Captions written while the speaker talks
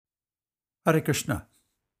Hare Krishna.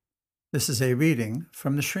 This is a reading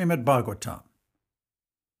from the Srimad Bhagavatam,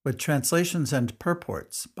 with translations and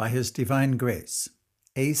purports by His Divine Grace,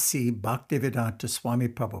 A.C. Bhaktivedanta Swami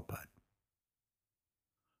Prabhupada.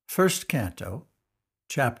 First Canto,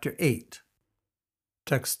 Chapter 8,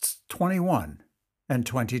 Texts 21 and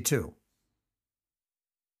 22.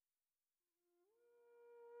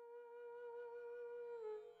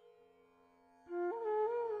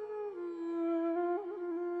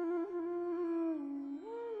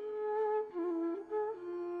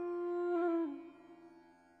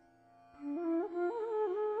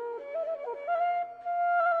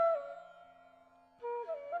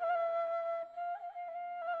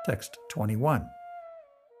 Text 21.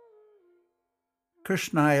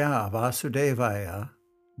 Krishnaya Vasudevaya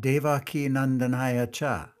Devaki Nandanaya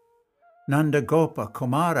Cha Nanda Gopa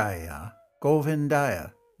Kumaraya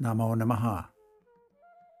Govindaya Namo Namaha.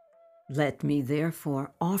 Let me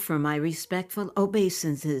therefore offer my respectful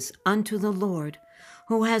obeisances unto the Lord,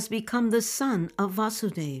 who has become the son of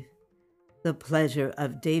Vasudeva, the pleasure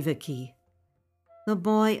of Devaki, the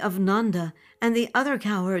boy of Nanda and the other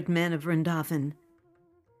cowherd men of Vrindavan,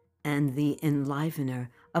 and the enlivener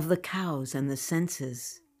of the cows and the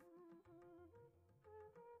senses.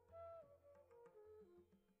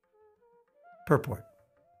 Purport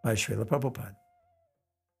by Srila Prabhupada.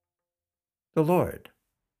 The Lord,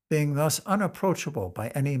 being thus unapproachable by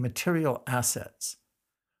any material assets,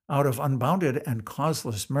 out of unbounded and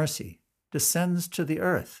causeless mercy, descends to the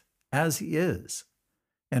earth as He is,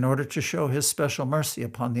 in order to show His special mercy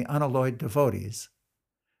upon the unalloyed devotees,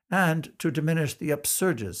 and to diminish the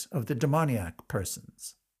upsurges of the demoniac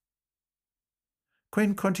persons.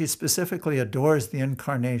 Queen Kunti specifically adores the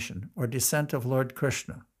incarnation or descent of Lord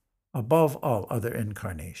Krishna above all other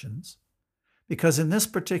incarnations, because in this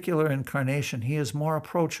particular incarnation he is more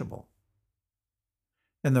approachable.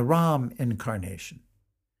 In the Ram incarnation,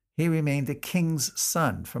 he remained a king's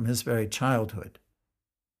son from his very childhood.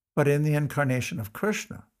 But in the incarnation of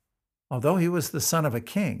Krishna, although he was the son of a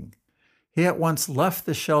king, he at once left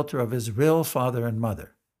the shelter of his real father and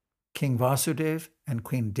mother, King Vasudeva and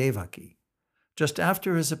Queen Devaki, just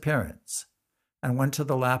after his appearance, and went to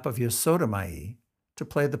the lap of Yasodamai to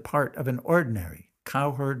play the part of an ordinary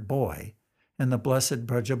cowherd boy in the blessed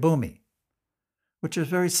Brajabhumi, which is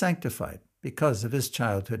very sanctified because of his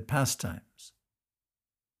childhood pastimes.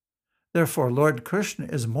 Therefore, Lord Krishna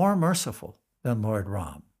is more merciful than Lord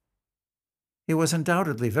Ram. He was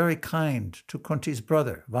undoubtedly very kind to Kunti's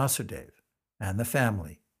brother, Vasudeva, and the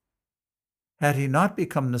family. Had he not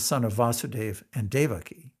become the son of Vasudeva and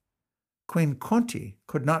Devaki, Queen Kunti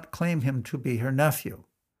could not claim him to be her nephew,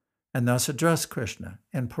 and thus address Krishna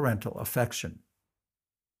in parental affection.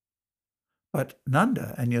 But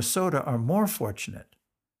Nanda and Yasoda are more fortunate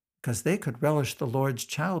because they could relish the Lord's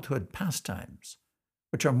childhood pastimes,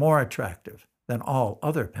 which are more attractive than all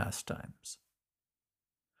other pastimes.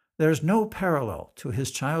 There is no parallel to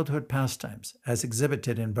his childhood pastimes as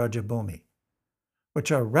exhibited in Brajabhumi,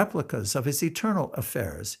 which are replicas of his eternal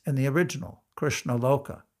affairs in the original Krishna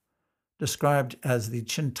Loka, described as the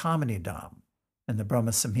Chintamani Dham in the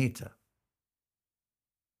Brahma Samhita.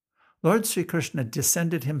 Lord Sri Krishna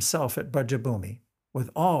descended himself at Brajabhumi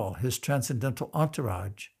with all his transcendental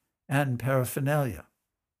entourage and paraphernalia.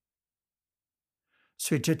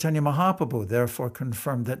 Sri Chaitanya Mahaprabhu therefore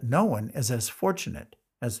confirmed that no one is as fortunate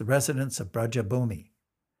as the residents of Brajabhumi,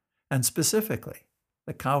 and specifically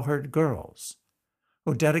the cowherd girls,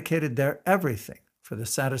 who dedicated their everything for the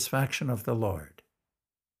satisfaction of the Lord.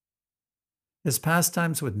 His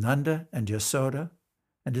pastimes with Nanda and Yasoda,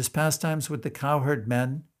 and his pastimes with the cowherd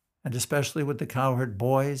men, and especially with the cowherd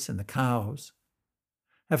boys and the cows,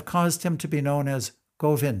 have caused him to be known as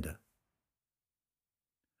Govinda.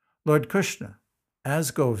 Lord Krishna,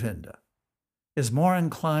 as Govinda, is more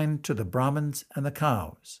inclined to the Brahmins and the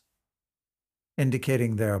cows,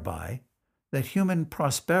 indicating thereby that human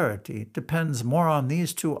prosperity depends more on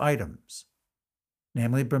these two items,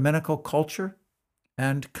 namely Brahminical culture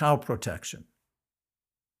and cow protection.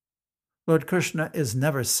 Lord Krishna is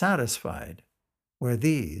never satisfied where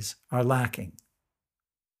these are lacking.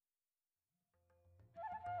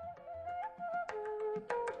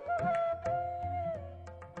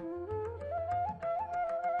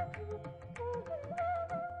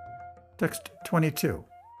 Text 22.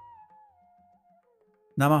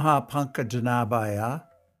 Namaha Pankajanabhaya,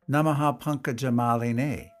 Namaha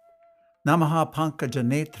Pankajamaline, Namaha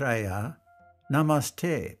Pankajanetraya,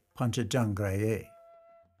 Namaste Panchajangraye.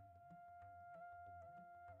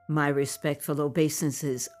 My respectful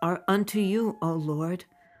obeisances are unto you, O Lord,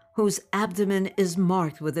 whose abdomen is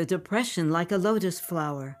marked with a depression like a lotus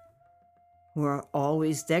flower, who are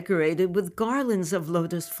always decorated with garlands of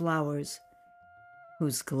lotus flowers,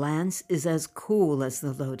 whose glance is as cool as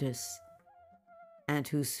the lotus, and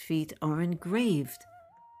whose feet are engraved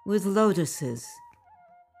with lotuses.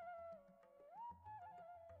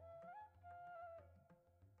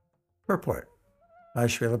 Purport by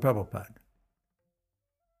Srila Prabhupada.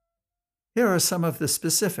 Here are some of the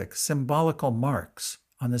specific symbolical marks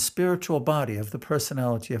on the spiritual body of the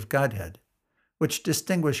personality of Godhead, which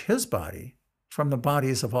distinguish his body from the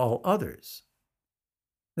bodies of all others.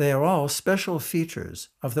 They are all special features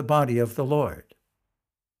of the body of the Lord.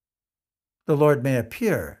 The Lord may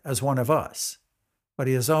appear as one of us, but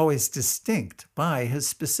he is always distinct by his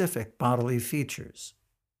specific bodily features.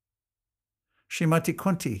 Srimati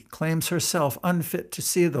Kunti claims herself unfit to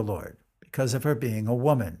see the Lord because of her being a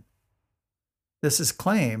woman. This is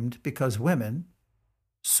claimed because women,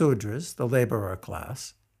 Sudras, the laborer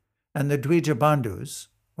class, and the Dvija Bandhus,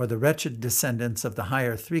 or the wretched descendants of the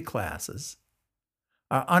higher three classes,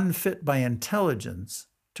 are unfit by intelligence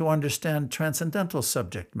to understand transcendental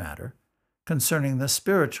subject matter concerning the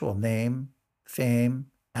spiritual name, fame,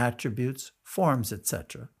 attributes, forms,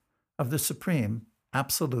 etc., of the Supreme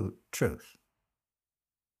Absolute Truth.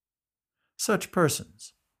 Such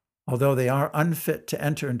persons, although they are unfit to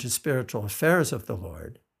enter into spiritual affairs of the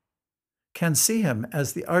Lord, can see him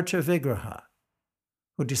as the Archa Vigraha,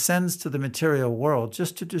 who descends to the material world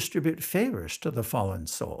just to distribute favors to the fallen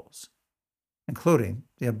souls, including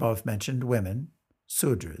the above-mentioned women,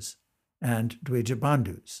 Sudras, and Dvija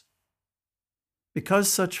Bandhus. Because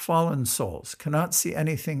such fallen souls cannot see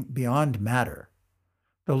anything beyond matter,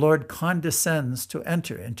 the Lord condescends to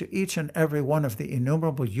enter into each and every one of the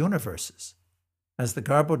innumerable universes as the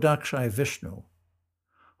Garbhodakshaya Vishnu,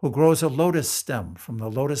 who grows a lotus stem from the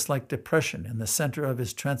lotus-like depression in the center of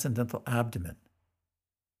his transcendental abdomen.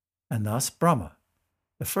 And thus Brahma,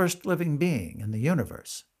 the first living being in the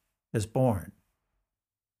universe, is born.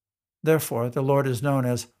 Therefore, the Lord is known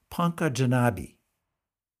as Pankajanabi.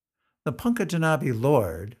 The Pankajanabi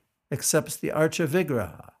Lord accepts the Archa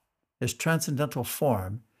Vigraha, his transcendental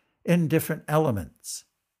form, in different elements,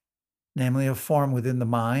 namely a form within the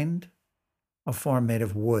mind, a form made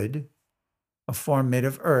of wood, a form made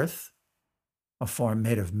of earth, a form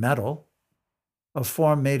made of metal, a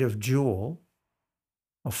form made of jewel,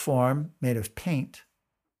 a form made of paint,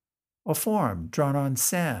 a form drawn on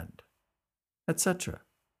sand, etc.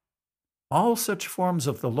 All such forms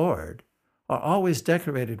of the Lord are always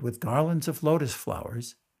decorated with garlands of lotus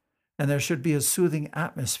flowers, and there should be a soothing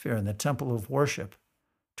atmosphere in the temple of worship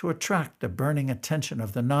to attract the burning attention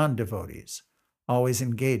of the non-devotees, always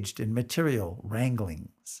engaged in material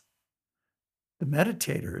wranglings. The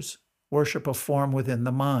meditators worship a form within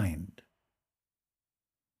the mind.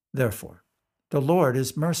 Therefore, the Lord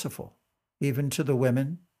is merciful, even to the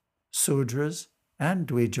women, Sudras, and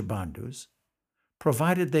Dvija Bandhus,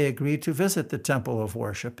 provided they agree to visit the temple of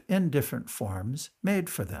worship in different forms made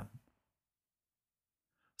for them.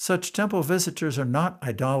 Such temple visitors are not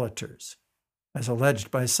idolaters, as alleged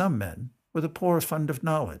by some men with a poor fund of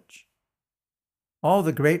knowledge. All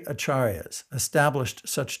the great acharyas established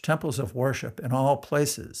such temples of worship in all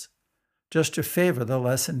places, just to favor the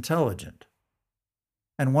less intelligent.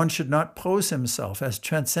 And one should not pose himself as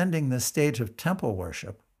transcending the stage of temple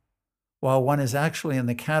worship, while one is actually in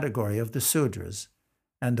the category of the Sudras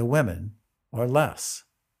and the women, or less.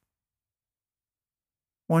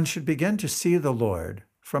 One should begin to see the Lord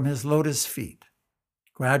from his lotus feet,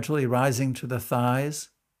 gradually rising to the thighs,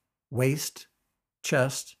 waist,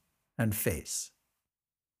 chest, and face.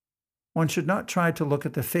 One should not try to look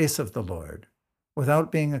at the face of the Lord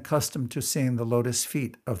without being accustomed to seeing the lotus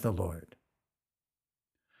feet of the Lord.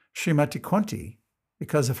 Srimati Kunti,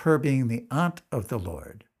 because of her being the aunt of the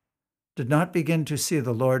Lord, did not begin to see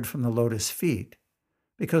the Lord from the lotus feet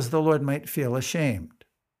because the Lord might feel ashamed.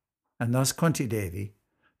 And thus Kunti Devi,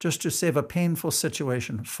 just to save a painful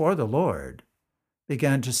situation for the Lord,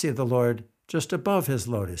 began to see the Lord just above his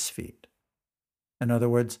lotus feet. In other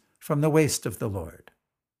words, from the waist of the Lord,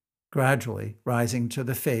 gradually rising to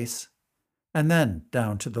the face, and then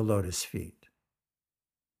down to the lotus feet.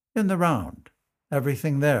 In the round,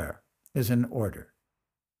 everything there is in order.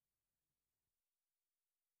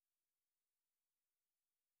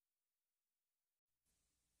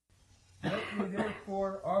 Let me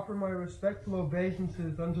therefore offer my respectful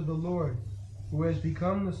obeisances unto the Lord, who has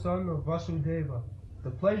become the son of Vasudeva,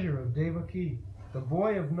 the pleasure of Devaki, the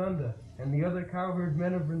boy of Nanda, and the other cowherd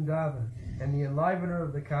men of Vrindavan, and the enlivener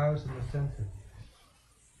of the cows in the center.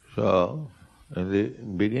 So, in the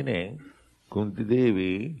beginning, Kunti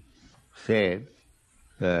Devi said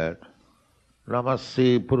that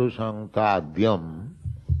Ramasya Purusham Tadyam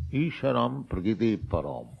Isharam Prakriti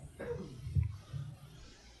Param.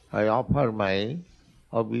 I offer my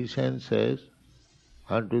obeisances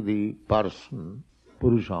unto the person,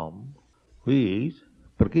 Purusham, who is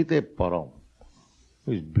Prakriti Param,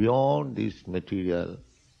 who is beyond this material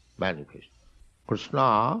manifest.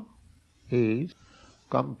 Krishna is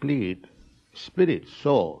complete spirit,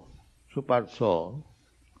 soul, super soul.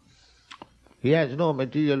 He has no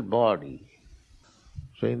material body.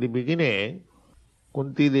 So in the beginning,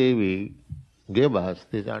 Kunti Devi gave us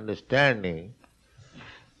this understanding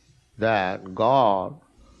that God,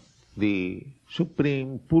 the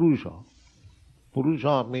Supreme Purusha,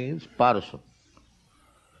 Purusha means person.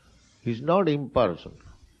 He is not impersonal,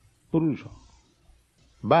 Purusha.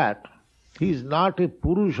 But he is not a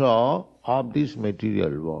Purusha of this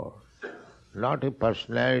material world, not a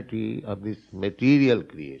personality of this material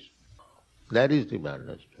creation. That is to be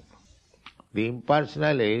understood. The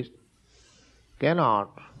impersonalist cannot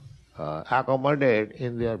accommodate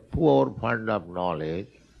in their poor fund of knowledge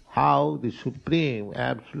how the Supreme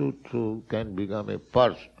Absolute Truth can become a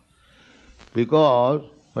person. Because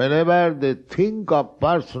whenever they think of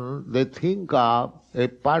person, they think of a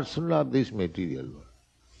person of this material world.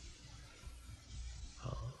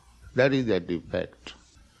 That is the defect.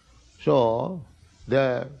 So,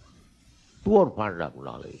 the poor fund of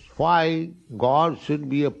knowledge. Why God should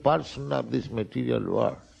be a person of this material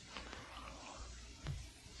world?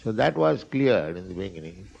 So that was clear in the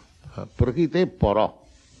beginning. Prakriti para,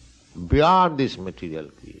 beyond this material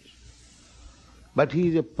creation. But he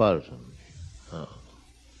is a person.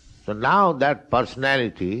 So now that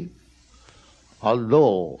personality,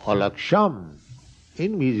 although alaksham,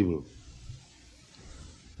 invisible,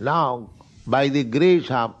 now by the grace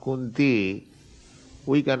of Kunti,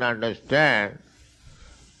 we can understand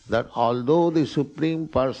that although the Supreme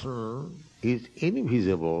Person is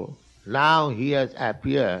invisible, now he has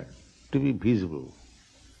appeared to be visible,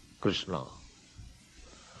 Krishna.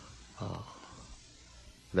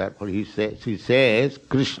 Therefore he says,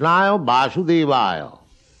 Krishnaya Vasudevaya.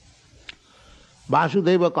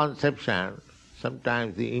 Vasudeva conception,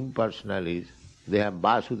 sometimes the impersonalists, they have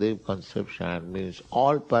Vasudeva conception, means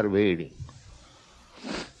all-pervading.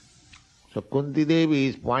 So Kunti Devi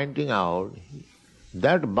is pointing out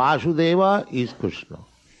that Vasudeva is Krishna,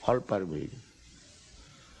 all-pervading.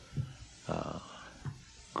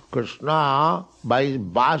 Krishna, by his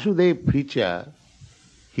Vasudeva feature,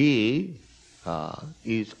 he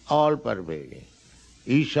is all-pervading.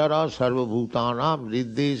 Ishara sarvabhutanam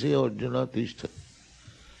riddhese arjuna tishthati.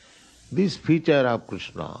 This feature of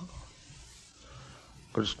Krishna,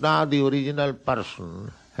 Krishna, the original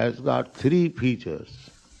person, has got three features.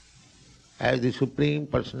 As the Supreme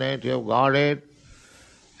Personality of Godhead,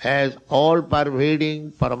 as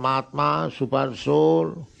all-pervading Paramatma, Super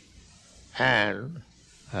Soul, and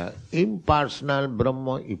impersonal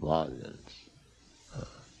Brahma effulgence.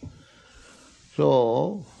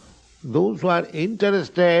 So, those who are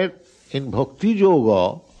interested in Bhakti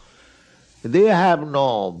Yoga, they have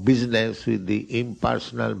no business with the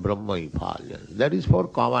impersonal Brahma effulgence. That is for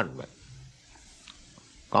common men.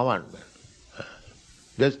 Common men.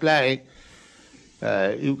 Just like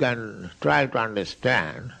you can try to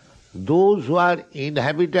understand, those who are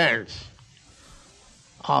inhabitants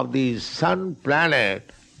of the sun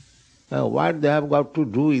planet, what they have got to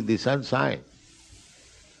do with the sunshine?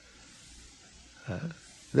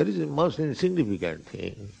 That is the most insignificant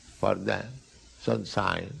thing for them,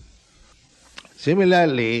 sunshine.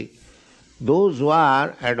 Similarly, those who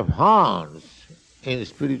are advanced in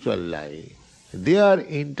spiritual life, they are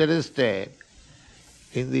interested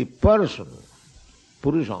in the person,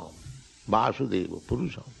 Purusham, Vasudeva,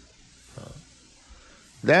 Purusham.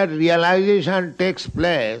 That realization takes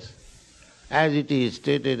place, as it is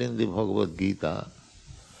stated in the Bhagavad Gita,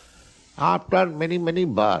 after many, many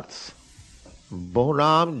births.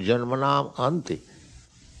 Bahunam janmanam ante.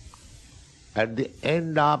 At the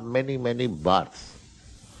end of many, many births.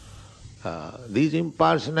 These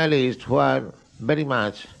impersonalists who are very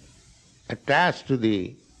much attached to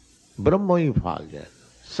the Brahma effulgence,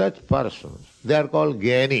 such persons, they are called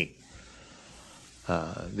Gyani.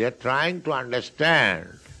 They are trying to understand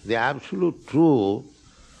the absolute truth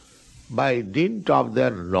by dint of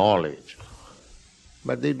their knowledge.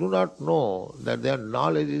 But they do not know that their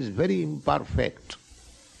knowledge is very imperfect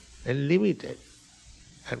and limited.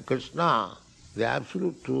 And Krishna, the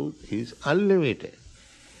absolute truth, is unlimited.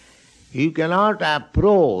 You cannot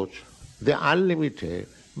approach the unlimited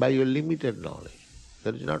by your limited knowledge.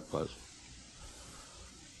 That is not possible.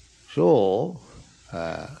 So,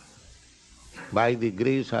 by the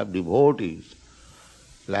grace of devotees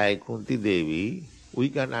like Kunti Devi, we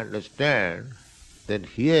can understand that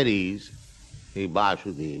here is the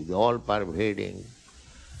Vasudeva, the all-pervading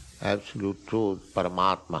absolute truth,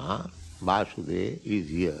 Paramatma. Vasudeva is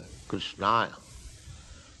here, Krishnaya,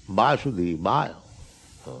 Vasudevaya.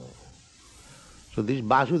 So this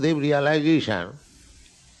Vasudeva realization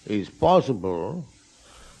is possible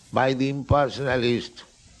by the impersonalist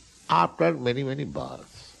after many, many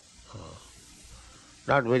births.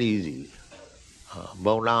 Not very easily.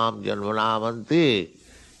 Bhavanam janvanam ante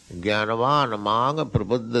jnanavan manga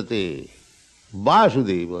prapaddate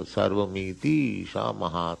Vasudeva sarvamiti sa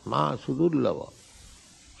mahatma sudurlava.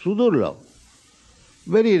 Sudurlava.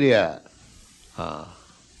 Very rare.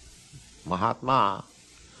 Mahatma,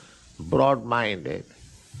 broad-minded.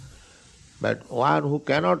 But one who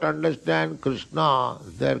cannot understand Krishna,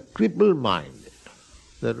 they are cripple-minded.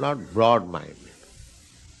 They are not broad-minded.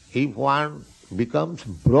 If one becomes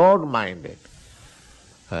broad-minded,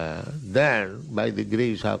 then by the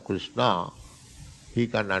grace of Krishna, he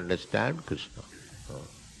can understand Krishna.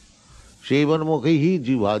 Sevanmukhi hi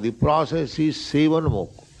jiva, the process is sevanmukh.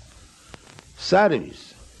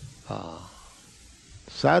 Service.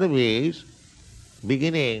 Service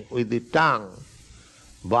beginning with the tongue,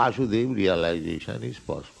 Vasudeva realization is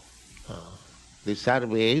possible. The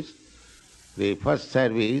service, the first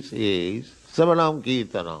service is Savanam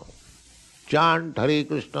Kirtanam. Chant Hare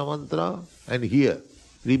Krishna mantra and hear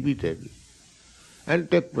repeatedly.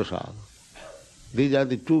 And take prasad. These are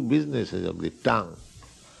the two businesses of the tongue.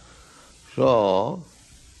 So,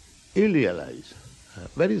 you'll realize.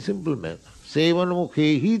 Very simple method.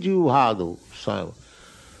 Sevanmukhe hi jivhadu.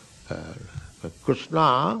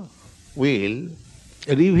 Krishna will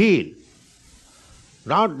reveal.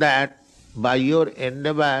 Not that by your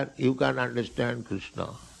endeavor you can understand Krishna,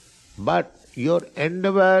 but your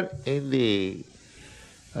endeavor in the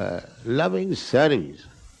loving service,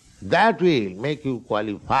 that will make you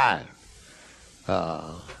qualified.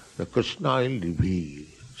 The Krishna will reveal.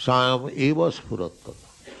 Sayam eva sphurat.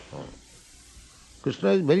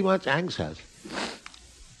 Krishna is very much anxious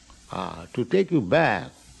to take you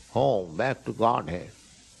back home, back to Godhead.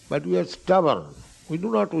 But we are stubborn. We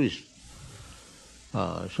do not wish.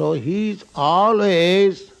 So he is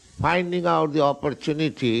always finding out the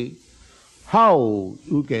opportunity how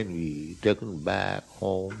you can be taken back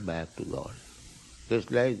home, back to God.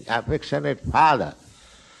 Just like affectionate father.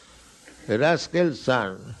 A rascal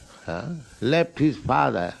son left his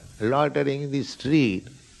father loitering in the street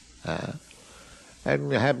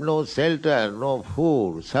and have no shelter, no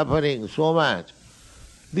food, suffering so much.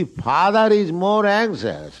 The father is more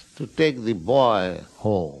anxious to take the boy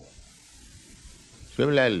home.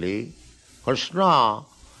 Similarly, Krishna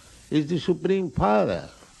is the Supreme Father.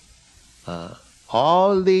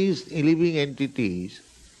 All these living entities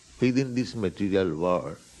within this material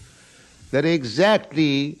world, they're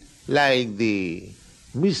exactly like the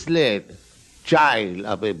misled child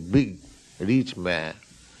of a big rich man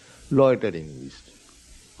loitering in the street.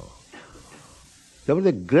 Therefore,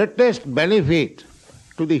 the greatest benefit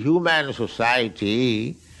to the human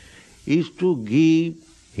society is to give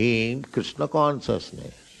him Krishna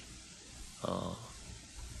consciousness.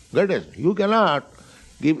 Greatest. You cannot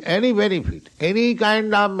give any benefit, any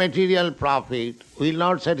kind of material profit will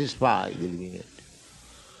not satisfy the living entity.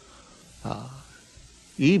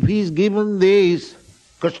 If he is given this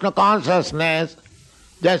Krishna consciousness,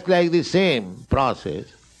 just like the same process,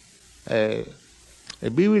 a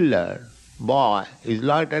bewildered boy is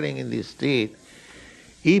loitering in the street,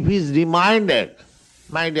 if he is reminded,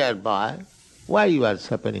 my dear boy, why you are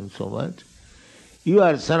suffering so much? You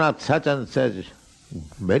are son of such and such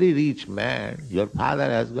very rich man, your father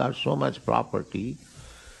has got so much property,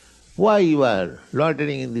 why you are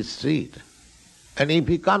loitering in the street? And if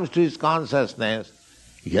he comes to his consciousness,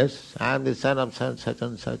 yes, I am the son of such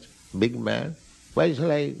and such big man, why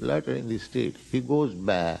shall I loiter in the street? He goes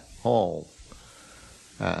back home.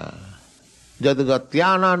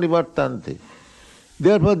 Jadagatyana nivartanti.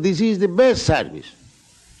 Therefore, this is the best service,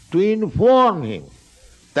 to inform him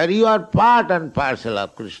that you are part and parcel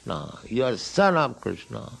of Krishna, you are son of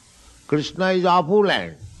Krishna. Krishna is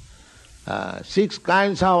opulent, 6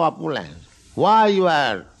 kinds of opulence. Why you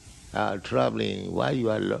are troubling, why you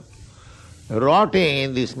are rotting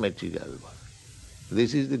in this material world?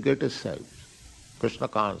 This is the greatest service, Krishna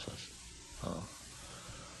consciousness.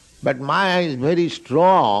 But Maya is very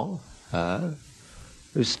strong,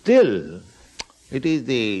 still it is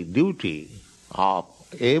the duty of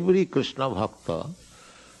every Krishna bhakta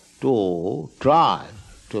to try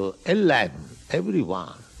to enlighten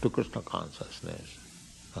everyone to Krishna consciousness.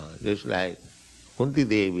 Just like Kunti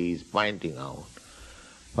Devi is pointing out.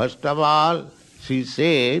 First of all, she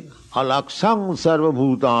said, Alaksang sarva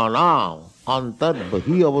bhutanam antar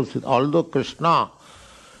bahi avasthita. Although Krishna,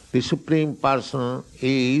 the Supreme Person,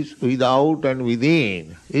 is without and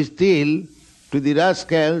within, still to the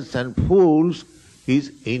rascals and fools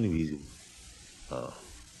is invisible.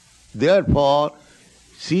 Therefore,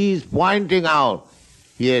 she is pointing out,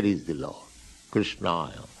 here is the Lord,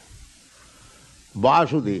 Krishna,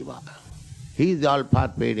 Vasudeva. He is the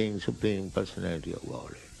all-pervading Supreme Personality of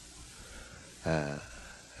Godhead.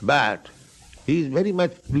 But he is very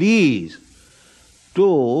much pleased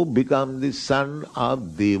to become the son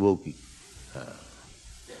of Devaki.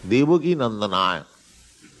 Devaki Nandanaya.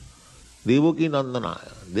 Devaki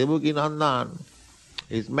Nandanaya. Devaki Nandan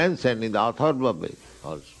is mentioned in the Atharva Veda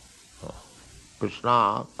also.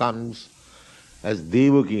 Krishna comes as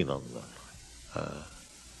Devaki Nandan.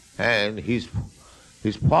 And his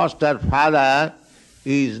foster father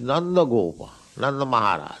is Nanda Gopa, Nanda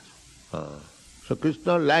Maharaj. So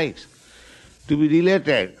Krishna likes to be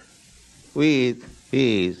related with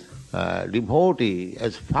his devotee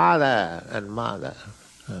as father and mother.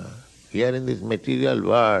 Here in this material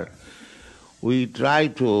world, we try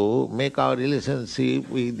to make our relationship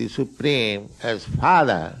with the Supreme as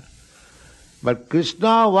father, but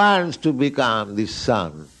Krishna wants to become the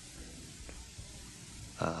son.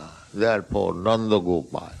 Therefore, Nanda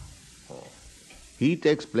Gopal, he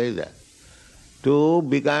takes pleasure to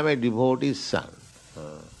become a devotee's son.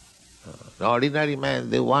 The ordinary man,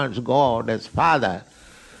 they want God as father,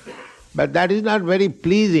 but that is not very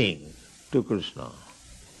pleasing to Krishna.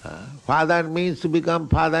 Father means, to become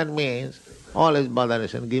father means always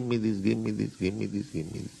botheration, give me this, give me this, give me this,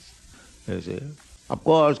 give me this. You see? Of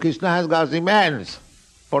course, Krishna has got immense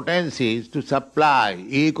potencies to supply.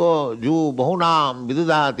 Eko ju bahunam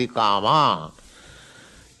vidudati kama.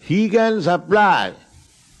 He can supply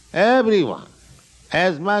everyone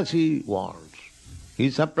as much he wants. He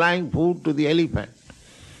is supplying food to the elephant.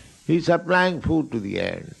 He is supplying food to the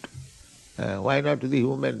ant. Why not to the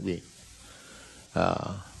human being?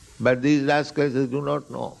 But these rascals, they do not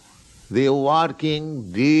know. They are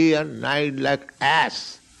working day and night like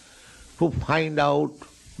ass to find out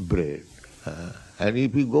bread. And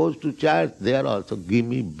if he goes to church, they are also, give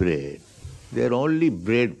me bread. They are only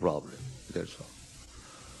bread problem, that's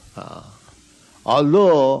all.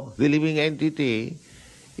 Although the living entity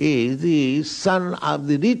is the son of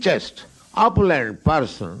the richest, opulent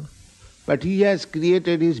person, but he has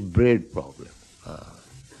created his bread problem.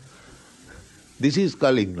 This is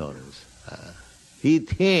called ignorance. He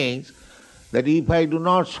thinks that if I do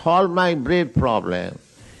not solve my bread problem,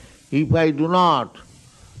 if I do not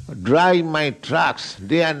drive my trucks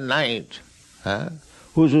day and night,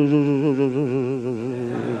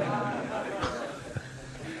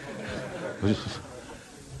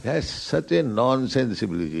 that's such a nonsense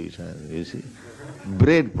civilization, you see.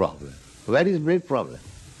 Bread problem. Where is bread problem?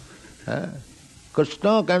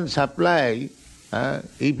 Krishna can supply,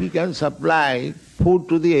 if he can supply food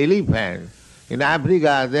to the elephant, in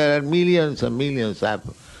Africa there are millions and millions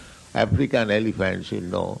of African elephants, you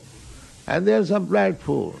know, and they are supplied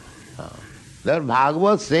food. The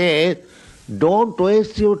Bhagavad says, don't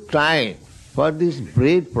waste your time for this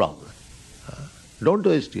bread problem. Don't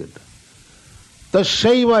waste your time.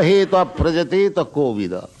 Tasyaiva heta prajateta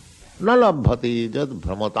kovida na labhati jad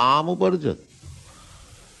brahmatam uparjat.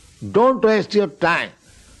 Don't waste your time.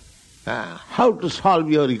 How to solve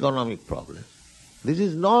your economic problems? This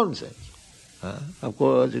is nonsense. Of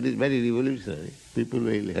course, it is very revolutionary. People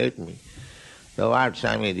will hate me. The word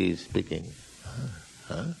Swamiji is speaking.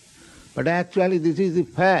 But actually this is the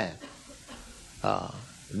fact.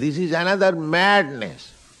 This is another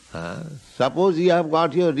madness. Suppose you have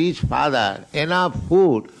got your rich father, enough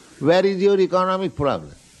food, where is your economic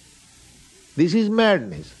problem? This is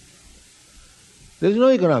madness. There is no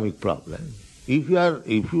economic problem. If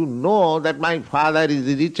you know that my father is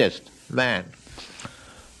the richest man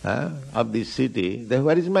of this city, then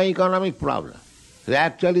where is my economic problem?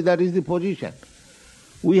 Actually that is the position.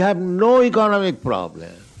 We have no economic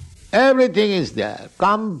problem. Everything is there,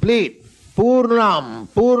 complete. Purnam,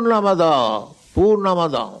 Purnamada,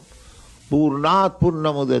 Purnamadam, Purnat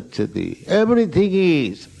Purnamudachyati. Everything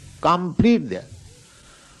is complete there.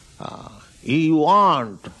 You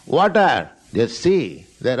want water, just see,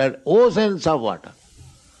 there are oceans of water.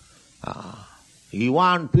 You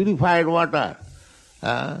want purified water,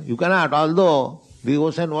 you cannot, although the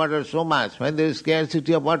ocean water is so much, when there is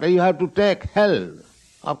scarcity of water, you have to take help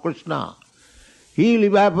of Krishna. He will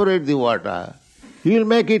evaporate the water, he will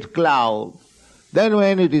make it cloud, then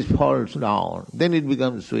when it falls down, then it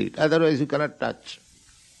becomes sweet, otherwise you cannot touch.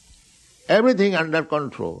 Everything under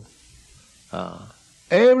control.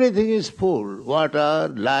 Everything is full,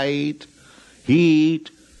 water, light,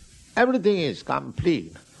 heat, everything is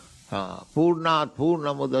complete. Purnat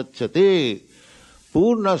Purnamudachyate,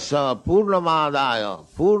 Purnasa Purnamadaya,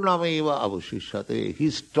 Purnameva Avashishyate.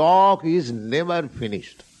 His talk is never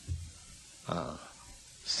finished.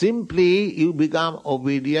 Simply you become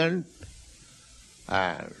obedient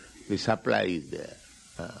and the supply is there.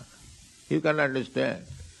 You can understand.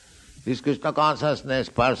 These Krishna consciousness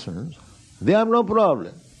persons, they have no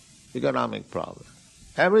problem, economic problem.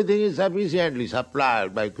 Everything is sufficiently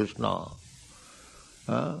supplied by Krishna.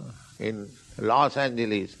 In Los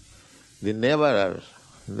Angeles, the neighbors,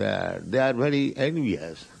 they are very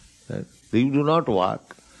envious. You do not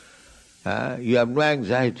work, you have no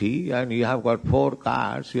anxiety, and you have got 4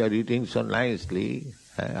 cars, you are eating so nicely.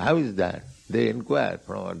 How is that? They inquire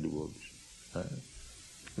from our devotees.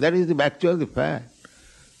 That is the actual fact.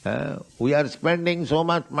 We are spending so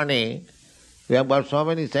much money, we have got so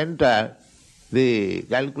many centers, the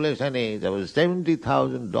calculation is about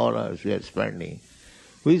 $70,000 we are spending.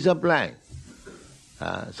 Who is supplying?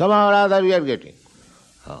 Somehow or other we are getting.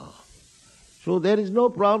 So there is no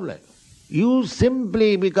problem. You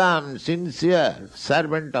simply become sincere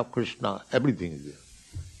servant of Krishna, everything is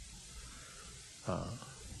there.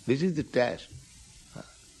 This is the test.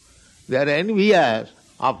 They are envious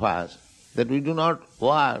of us that we do not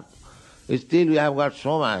work, still we have got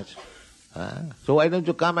so much. So why don't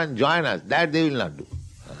you come and join us? That they will not do.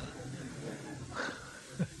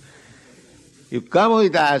 You come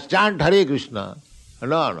with us, chant Hare Krishna.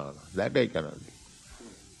 No, that I cannot do.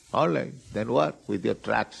 All right, then work with your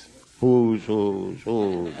tracks. So.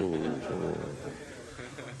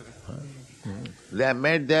 They have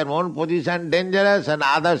made their own position dangerous and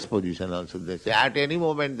others' position also. They say at any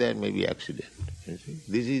moment there may be accident. You see?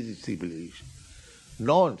 This is civilization.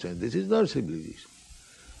 Nonsense, this is not civilization.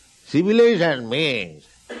 Civilization means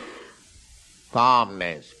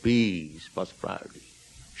calmness, peace, prosperity,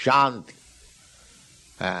 shanti.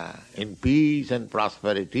 In peace and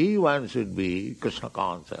prosperity one should be Krishna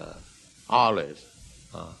conscious, always.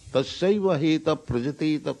 Tasyaiva heta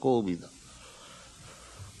prajateta kovida.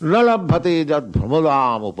 Nalabhate jad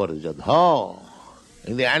brahmadam uparjadha.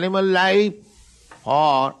 In the animal life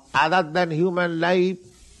or other than human life,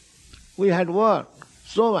 we had worked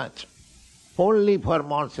so much, only for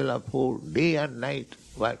morsel of food, day and night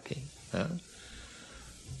working.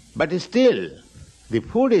 But still, the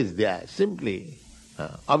food is there, simply.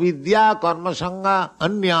 Avidya karma sangha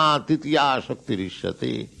anya titya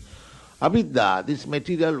shaktirishyate. Avidya, this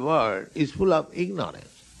material world, is full of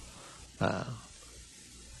ignorance. So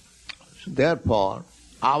therefore,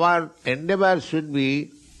 our endeavor should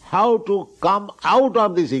be how to come out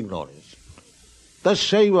of this ignorance.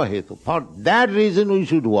 Tasyaiva hetu. For that reason we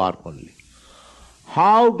should work only.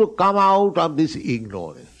 How to come out of this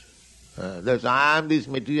ignorance. That I am this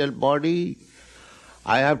material body,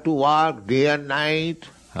 I have to work day and night,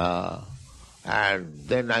 and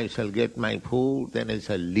then I shall get my food, then I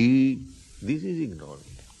shall leave. This is ignorance.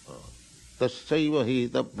 Tasyaiva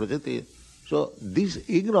heta prajate. So this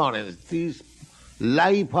ignorance, this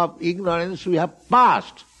life of ignorance we have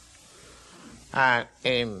passed. And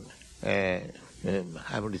in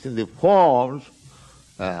the forms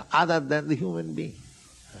other than the human being.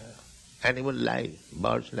 Animal life,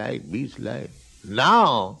 bird's life, beast life.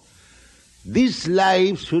 Now, this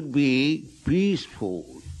life should be peaceful,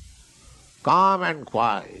 calm and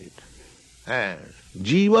quiet, and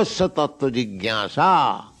jivasya tattva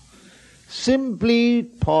jigyasa, simply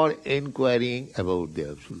for inquiring about the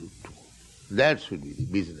Absolute Truth. That should be the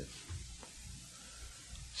business.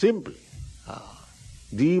 Simply.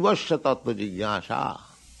 Jivasya tattva jigyasa,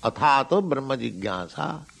 athato brahma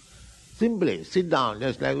jigyasa. Simply sit down,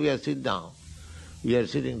 just like we are sitting down. We are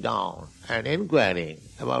sitting down and inquiring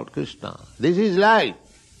about Krishna. This is life.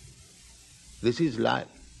 This is life.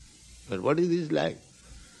 But what is this life?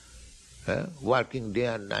 Working day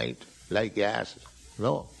and night like ass.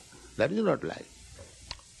 No, that is not life.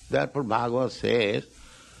 Therefore Bhagavad says,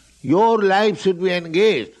 your life should be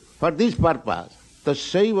engaged for this purpose.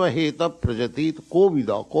 Tasyaiva heta prajatit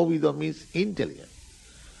kovida. Kovida means intelligence.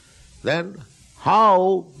 Then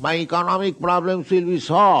how my economic problems will be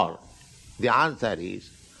solved? The answer is,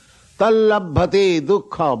 tallabhate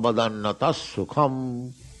dukkha badannatas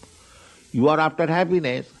sukham. You are after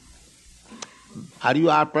happiness. Are you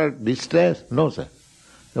after distress? No, sir.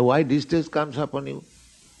 So why distress comes upon you?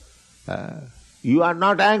 You are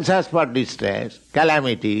not anxious for distress,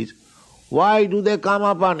 calamities. Why do they come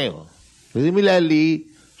upon you? Similarly,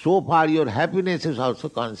 so far your happiness is also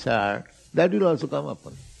concerned, that will also come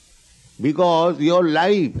upon you. Because your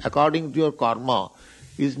life, according to your karma,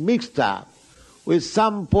 is mixed up with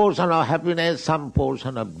some portion of happiness, some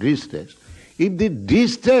portion of distress. If the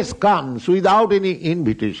distress comes without any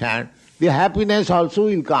invitation, the happiness also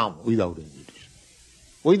will come without invitation.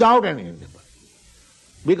 Without any invitation.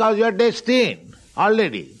 Because you are destined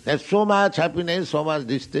already. There's so much happiness, so much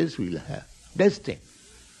distress we will have. Destined.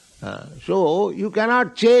 So you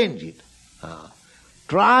cannot change it.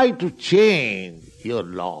 Try to change your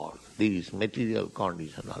Lord, this material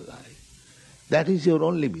conditional life. That is your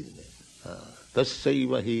only business.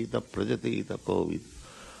 Tasyaiva hi ta prajati ta kovid.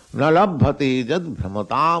 Na labhati jad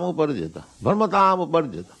bhramatam uparjata. Bhramatam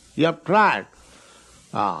uparjata. You have tried.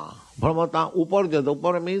 Bhramatam uparjata.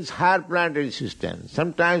 Upar means higher planetary system.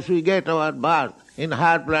 Sometimes we get our birth in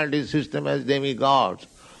higher planetary system as demigods.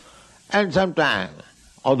 And sometimes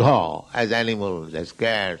adha as animals, as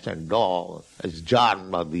cats and dogs, as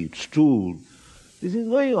janma, the stool. This is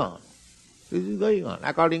going on. This is going on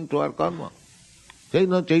according to our karma.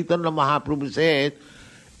 Chaitanya Mahaprabhu says,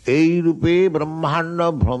 Ei rupe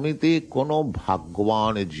brahmanda bhramite kono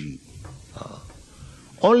bhagwan ji.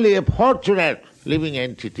 Only a fortunate living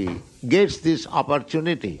entity gets this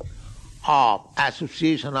opportunity of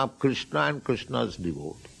association of Krishna and Krishna's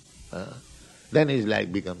devotee. Then his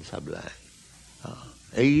life becomes sublime.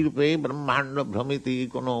 Ei rupe brahmanda bhramite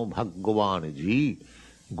kono bhagwan ji.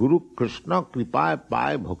 Guru Krishna kripa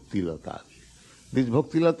pai bhakti lata. This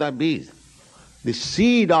bhakti lata is the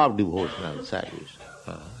seed of devotional service.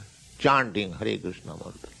 Chanting Hare Krishna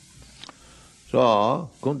mantra. So,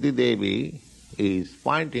 Kunti Devi is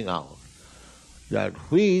pointing out that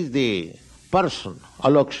who is the person,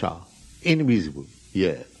 Alaksha, invisible,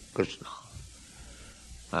 here, Krishna.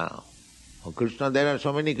 Krishna, there are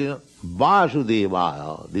so many Krishna.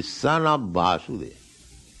 Vasudeva, the son of Vasudeva.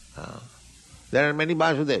 There are many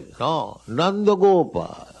Vasudevas. No, Nanda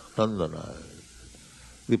Gopa, Nandana,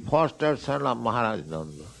 the foster son of Maharaj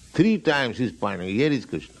Nanda. 3 times he is pointing, here is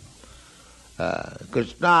Krishna.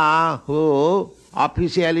 Krishna, who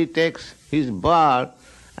officially takes his birth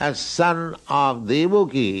as son of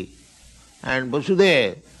Devaki and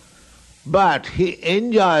Vasudeva, but he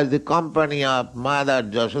enjoys the company of Mother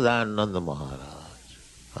Jasoda and Nanda Maharaj,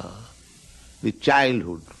 the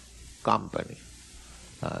childhood company.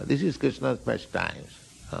 This is Krishna's pastimes.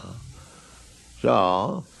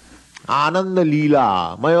 So, Ananda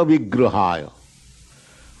Leela, Maya Vigrahaya.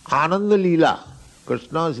 Ananda Leela,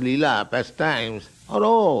 Krishna's Leela, pastimes are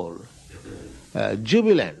all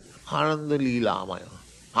jubilant. Ananda Leela Maya.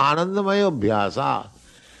 Anandamaya Bhyasa.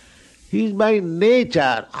 He is by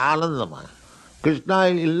nature Anandamaya.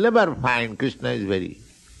 Krishna will never find Krishna is very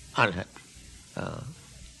unhappy.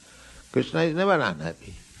 Krishna is never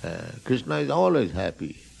unhappy. Krishna is always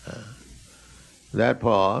happy.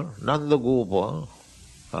 Therefore, Nanda Gopa,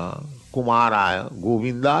 Kumaraya,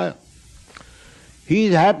 Govindaya, he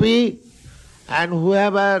is happy, and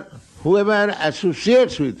whoever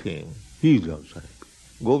associates with him, he is also happy.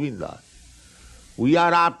 Govinda. We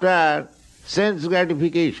are after sense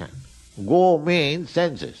gratification. Go means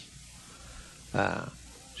senses. So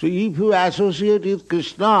if you associate with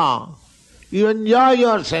Krishna, you enjoy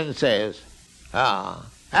your senses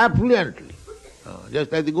affluently.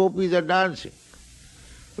 Just like the gopis are dancing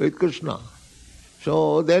with Krishna.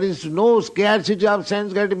 So there is no scarcity of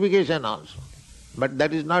sense gratification also. But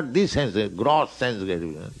that is not this sense, gross sense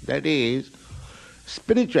gratification. That is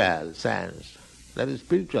spiritual sense. That is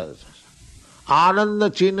spiritual sense. Ananda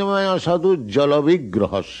Chinmaya Sadhu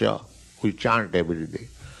Jalavigrahasya, we chant every day.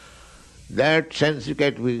 That sense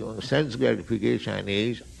gratification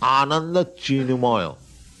is Ananda Chinmaya.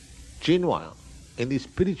 Chinmaya, in the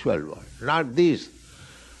spiritual world. Not this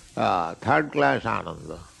third class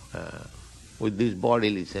Ananda with these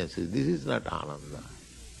bodily senses. This is not Ananda.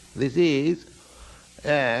 This is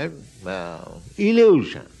an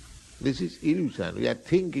illusion. This is illusion. We are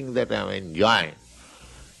thinking that I am enjoying.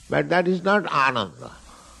 But that is not Ananda.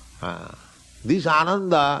 This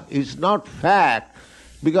Ananda is not fact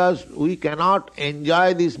because we cannot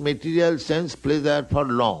enjoy this material sense pleasure for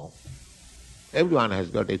long. Everyone has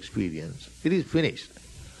got experience. It is finished.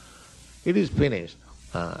 It is finished.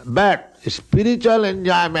 But spiritual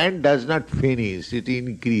enjoyment does not finish, it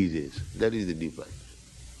increases. That is the difference.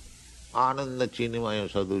 Ananda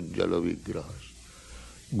Chinmaya Sadhu Jala Vigrahas.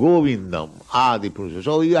 Govindam, Adi Purusha.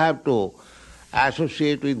 So you have to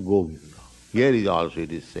associate with Govinda. Here is also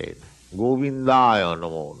it is said, Govindaya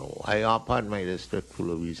Namo Namo. I offer my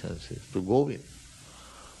respectful obeisances to Govinda.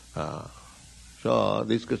 So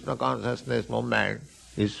this Krishna consciousness movement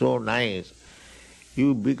is so nice.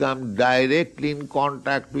 You become directly in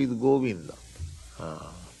contact with Govinda.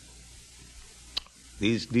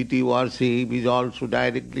 This deity worship is also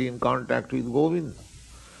directly in contact with Govinda.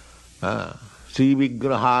 Sri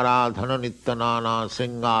Vigrahara Dhana Nityanana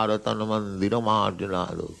Singara Tanamandira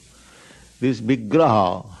Marjanado. This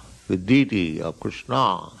Vigraha, the deity of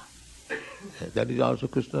Krishna, that is also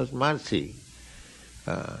Krishna's mercy.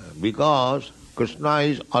 Because Krishna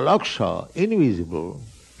is alaksha, invisible,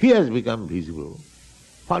 he has become visible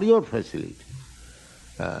for your facility.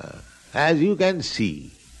 As you can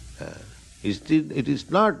see, it is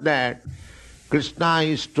not that Krishna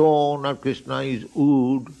is stone or Krishna is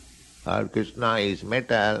wood or Krishna is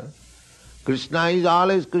metal. Krishna is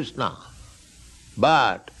always Krishna.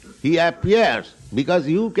 But he appears because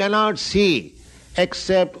you cannot see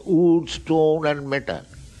except wood, stone and metal.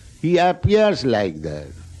 He appears like that,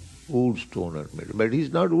 wood, stone and metal. But he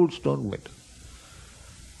is not wood, stone, metal.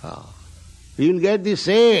 You will get the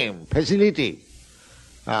same facility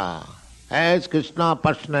as Krishna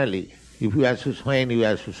personally. If you associate, when you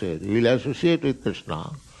associate, you will associate with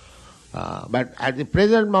Krishna. But at the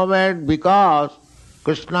present moment, because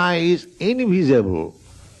Krishna is invisible,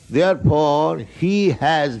 therefore he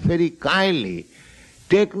has very kindly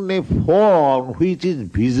taken a form which is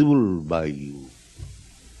visible by you.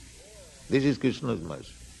 This is Krishna's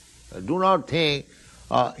mercy. Do not think,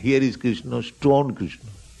 here is Krishna, stone Krishna.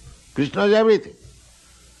 Krishna is everything.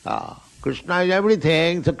 Krishna is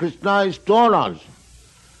everything, so Krishna is stone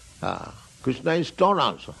also. Krishna is stone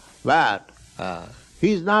also. But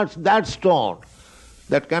he is not that stone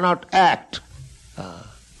that cannot act.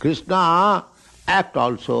 Krishna act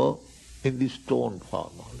also in the stone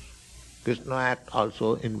form also. Krishna act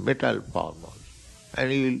also in metal form also.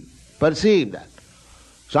 And you will perceive that.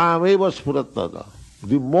 Sameva spurattada.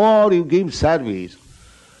 The more you give service,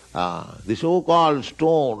 the so-called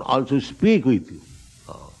stone also speak with you.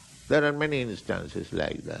 There are many instances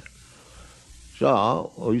like that.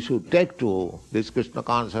 So we should take to this Krishna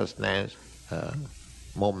consciousness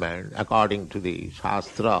movement according to the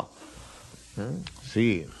Shastra.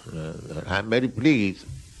 See, I am very pleased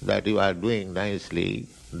that you are doing nicely,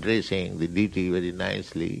 dressing the deity very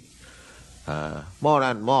nicely. More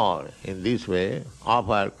and more in this way,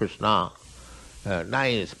 offer Krishna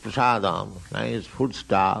nice prasadam, nice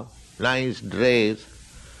foodstuff, nice dress.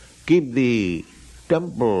 Keep the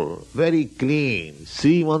temple very clean.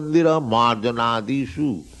 Sri Mandira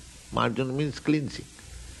Marjanadishu. Marjana means cleansing.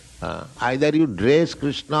 Either you dress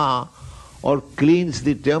Krishna or cleanse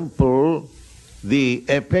the temple, the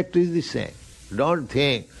effect is the same. Don't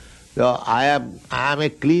think, I am a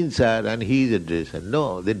cleanser and he is a dresser.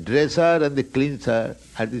 No, the dresser and the cleanser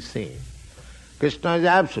are the same. Krishna is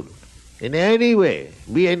absolute. In any way,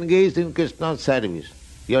 be engaged in Krishna's service,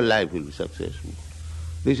 your life will be successful.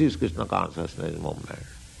 This is Krishna consciousness movement.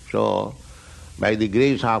 So, by the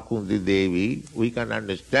grace of Kunti Devi, we can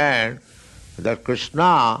understand that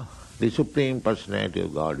Krishna, the Supreme Personality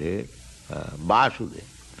of Godhead, Vasudeva.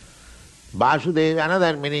 Vasudeva,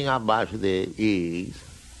 another meaning of Vasudeva is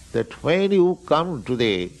that when you come to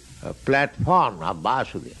the platform of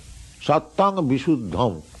Vasudeva, Sattang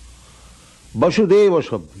Visuddham, Vasudeva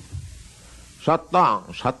Sabhi.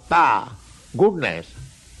 Sattang, Satta, goodness.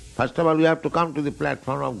 First of all, we have to come to the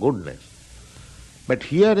platform of goodness. But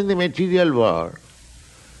here in the material world,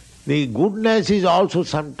 the goodness is also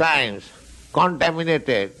sometimes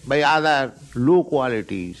contaminated by other low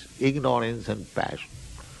qualities, ignorance and passion.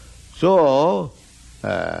 So,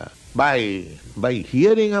 by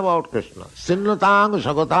hearing about Krishna, Sinnatang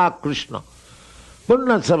Sagata Krishna,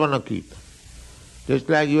 Punnasavana Kita, just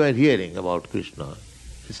like you are hearing about Krishna.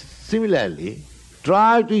 Similarly,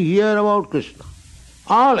 try to hear about Krishna,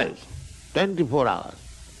 always, 24 hours.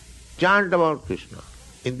 Chant about Krishna.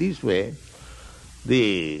 In this way,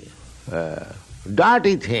 the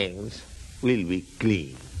dirty things will be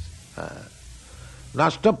clean.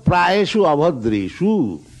 Nasta prayeshu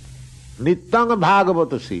avadreshu nityang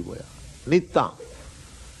bhagavata sivaya. Nityang.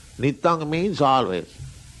 Nityang means always.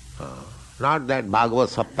 Not that Bhagavad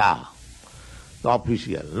Saptaha, the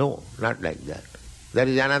official. No, not like that. There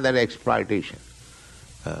is another exploitation.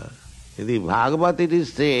 In the Bhagavad it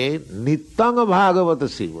is said, Nityang Bhagavata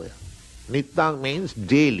Sivaya. Nityang means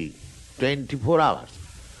daily, 24 hours.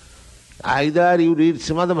 Either you read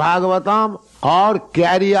Srimad Bhagavatam or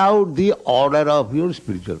carry out the order of your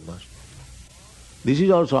spiritual master. This is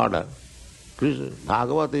also order.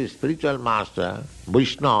 Bhagavad is spiritual master,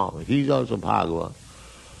 Vaishnava, he is also Bhagavad.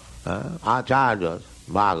 Acharyas,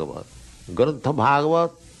 Bhagavad. Grantha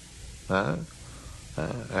Bhagavad,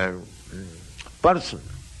 and person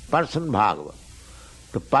Bhagavad.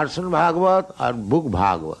 The person Bhagavad or book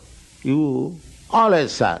Bhagavad, you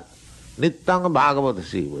always say, Nityang Bhagavata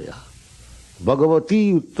Sivaya.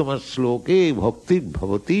 Bhagavati uttama sloke bhakti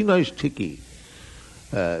bhavati naisthiki.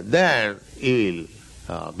 Then you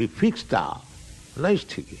will be fixed up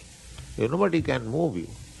naisthiki. Nobody can move you.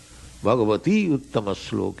 Bhagavati uttama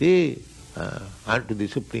sloke, unto the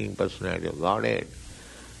Supreme Personality of Godhead.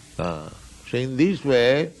 So in this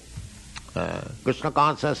way, Krishna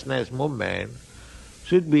consciousness movement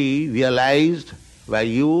should be realized by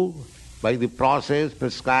you, by the process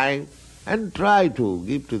prescribed, and try to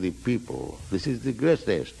give to the people. This is the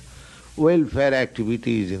greatest welfare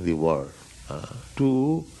activities in the world,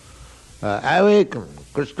 to awaken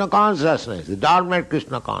Krishna consciousness, the dormant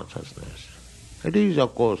Krishna consciousness. It is,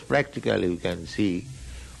 of course, practically you can see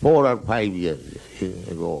 4 or 5 years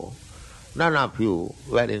ago, none of you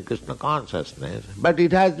were in Krishna consciousness, but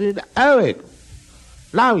it has been awakened.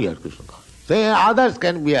 Now you are Krishna consciousness. Say others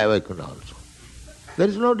can be awakened also. There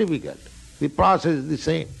is no difficulty. The process is the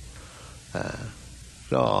same.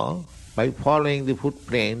 So, by following the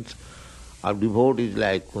footprints of devotees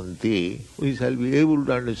like Kunti, we shall be able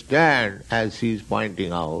to understand, as she is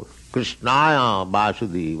pointing out, Krishnaya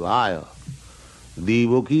Vasudevaya,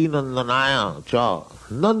 Devaki Nandanaya Cha,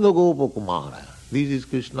 Nandagopa Kumaraya. This is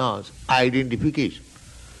Krishna's identification.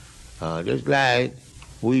 Just like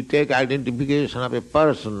we take identification of a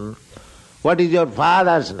person, what is your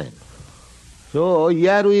father's name? So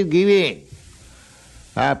here we are giving,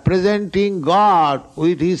 presenting God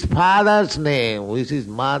with his father's name, with his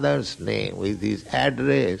mother's name, with his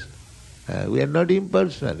address. We are not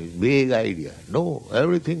impersonal, it's big idea. No,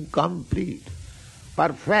 everything complete,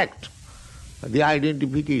 perfect, the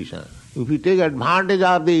identification. If you take advantage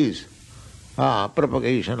of this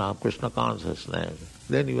propagation of Krishna consciousness,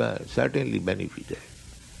 then you are certainly benefited.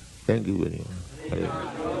 Thank you very much.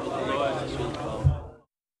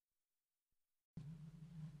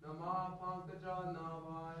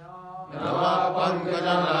 Nama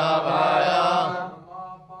Pankaja Navaya,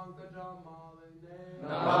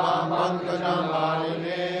 Nama Pankaja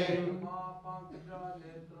Maline,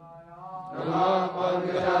 Nama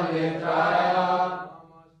Pankaja Netraya,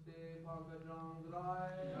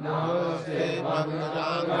 Namaste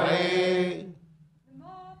Pankajangrahe,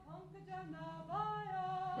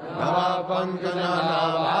 Nama Pankaja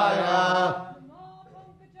Navaya,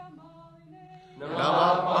 Nama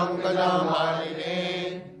Pankaja Maline,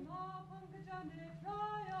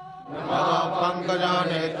 Nama Pankaja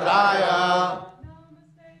Netraya,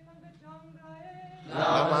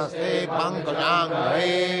 Namaste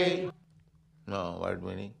Pankajangrahe. No, what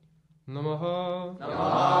meaning? Namaha.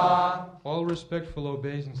 Namaha. All respectful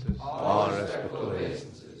obeisances. All respectful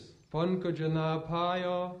obeisances.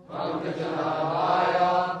 Pankajanabhaya.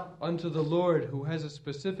 Pankajanabhaya. Unto the Lord, who has a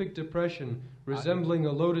specific depression resembling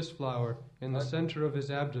a lotus flower in the center of his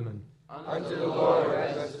abdomen. Unto the Lord, who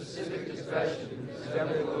has a specific depression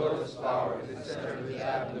resembling a lotus flower in the center of his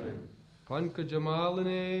abdomen.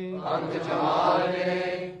 Pankajamalini.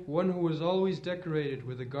 Pankajamalini. One who is always decorated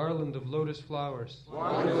with a garland of lotus flowers.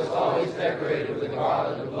 One who is always decorated with a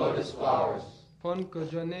garland of lotus flowers.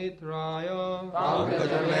 Pankajanetraya.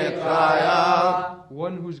 Pankajanetraya.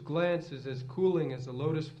 One whose glance is as cooling as a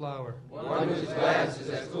lotus flower. One whose glance is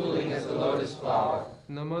as cooling as the lotus flower.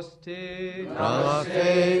 Namaste.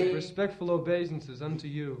 Namaste. Respectful obeisances unto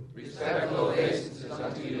you. Respectful obeisances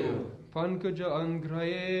unto you. Pankaja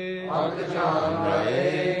Angraye. Pankaja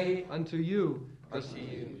Angraye. Unto you,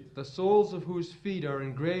 the soles of whose feet are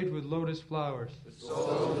engraved with lotus flowers. The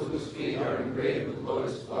soles of whose feet are engraved with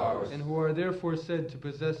lotus flowers. And who are therefore said to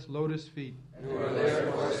possess lotus feet. And who are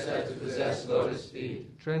therefore said to possess lotus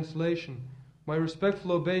feet. Translation. My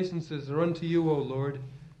respectful obeisances are unto you, O Lord,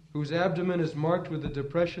 whose abdomen is marked with a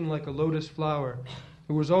depression like a lotus flower,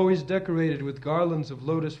 who is always decorated with garlands of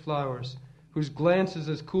lotus flowers, whose glance is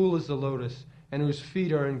as cool as the lotus, and whose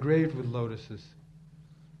feet are engraved with lotuses.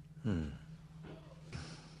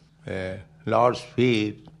 Lord's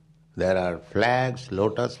feet, there are flags,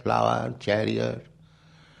 lotus flower, chariot.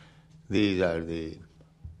 These are the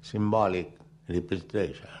symbolic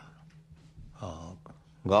representation of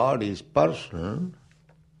God is person,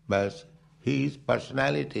 but his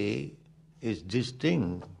personality is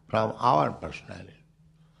distinct from our personality.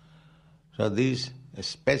 So these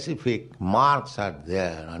specific marks are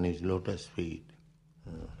there on his lotus feet.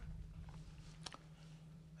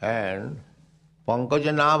 And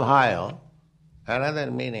Pankajanabhaya, another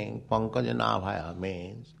meaning, Pankajanabhaya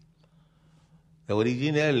means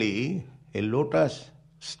originally a lotus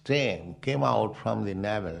stem came out from the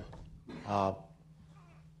navel of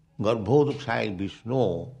Garbhodakshai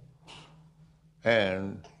Vishnu,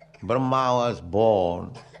 and Brahma was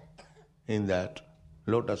born in that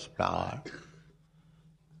lotus flower,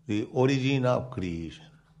 the origin of creation.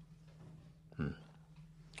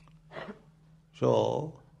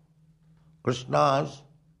 So, Krishna's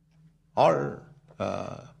all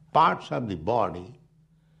parts of the body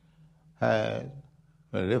has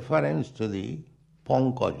a reference to the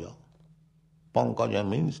pankaja. Pankaja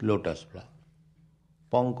means lotus flower.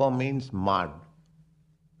 Panka means mud.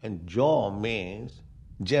 And jaw means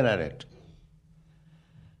generate.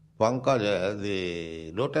 Pankaja,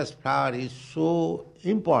 the lotus flower, is so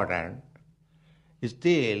important,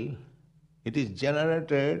 still it is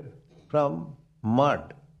generated from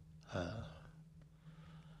mud.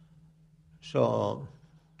 So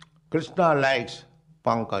Krishna likes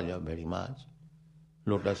Pankaja very much,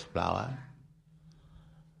 lotus flower.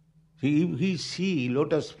 If we see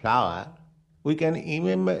lotus flower, we can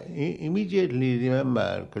immediately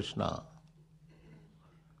remember Krishna.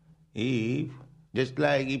 Just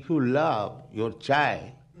like if you love your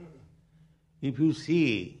child, if you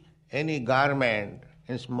see any garment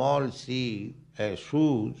and small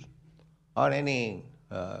shoes or any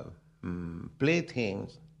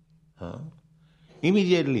playthings,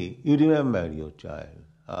 immediately you remember your child.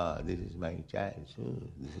 This is my child's shoes,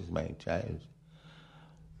 this is my child's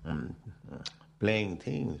playing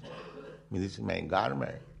things, this is my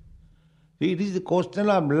garment. See, it is the question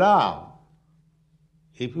of love.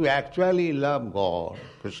 If you actually love God,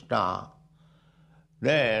 Krishna,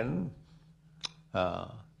 then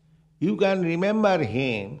you can remember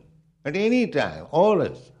Him at any time,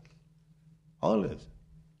 always. Always.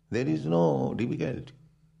 There is no difficulty.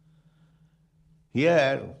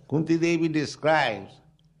 Here, Kunti Devi describes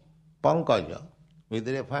Pankaja with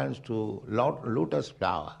reference to lotus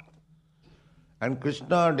flower. And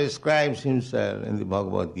Krishna describes himself in the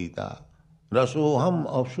Bhagavad Gita, Rasoham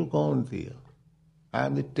Apsukantiya. I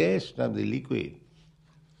am the taste of the liquid.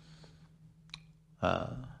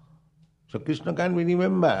 So Krishna can be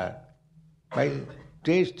remembered by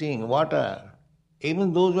tasting water.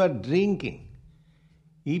 Even those who are drinking,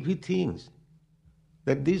 if he thinks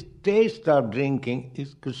that this taste of drinking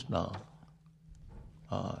is Krishna,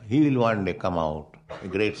 he will one day come out a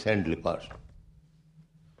great saintly person.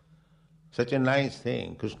 Such a nice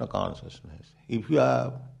thing, Krishna consciousness. If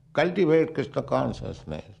you cultivate Krishna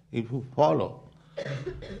consciousness, if you follow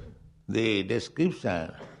the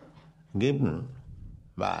description given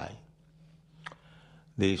by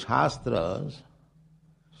the Shastras,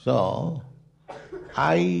 so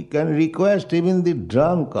I can request even the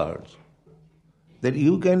drunkards that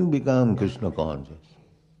you can become Krishna conscious.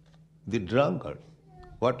 The drunkard,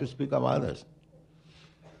 what to speak of others?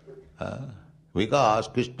 Because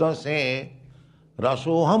Krishna says,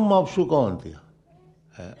 Rasoham apsukantiya.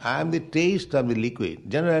 I am the taste of the liquid.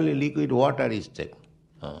 Generally liquid water is taken.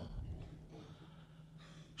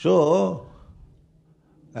 So,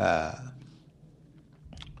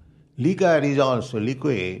 liquor is also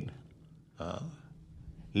liquid.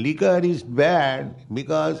 Liquor is bad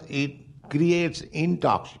because it creates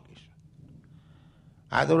intoxication.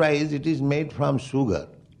 Otherwise it is made from sugar,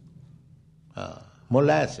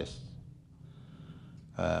 molasses.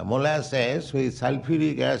 Molasses with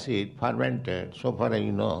sulfuric acid fermented, so far as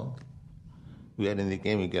you know, we are in the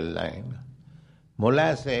chemical line.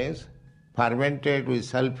 Molasses fermented with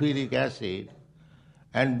sulfuric acid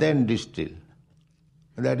and then distilled.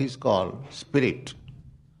 That is called spirit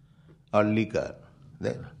or liquor.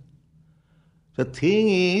 The thing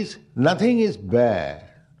is, nothing is bad.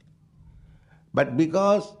 But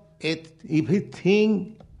because if a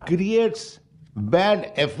thing creates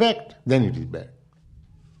bad effect, then it is bad.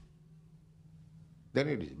 Then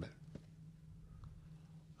it is bad.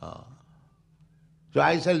 So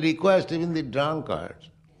I shall request even the drunkards.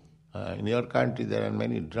 In your country there are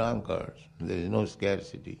many drunkards. There is no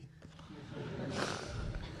scarcity.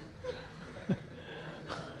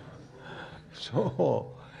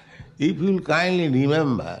 So, if you will kindly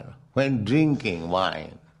remember when drinking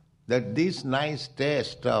wine, that this nice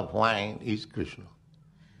taste of wine is Krishna.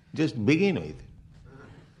 Just begin with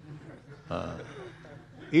it.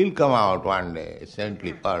 He'll come out one day, a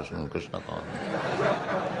saintly person, Krishna conscious.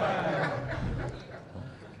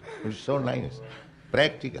 It's so nice,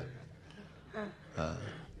 practical.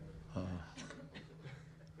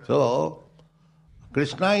 So,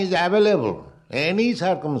 Krishna is available in any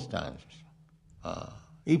circumstances.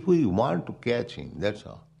 If we want to catch him, that's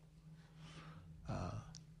all.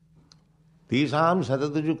 Tisam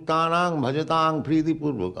satatayuktanang bhajatang priti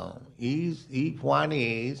purvakam. If one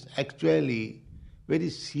is actually very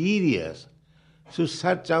serious to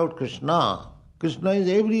search out Krishna, Krishna is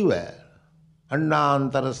everywhere.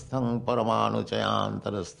 Annantarasthang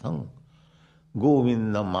paramanuchayantarasthang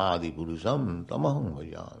govindam adipurusham tamaham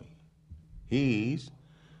bhajami. He is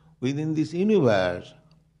within this universe.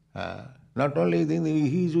 Not only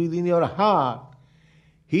he is within your heart,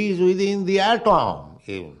 he is within the atom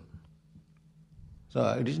even.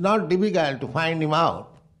 So it is not difficult to find him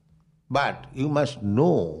out, but you must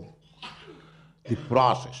know the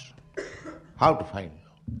process, how to find him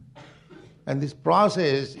out. And this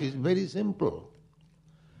process is very simple.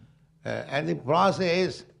 And the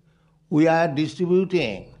process we are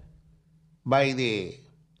distributing by the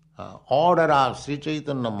order of Sri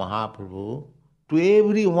Chaitanya Mahaprabhu to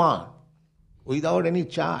everyone without any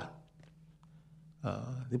charge.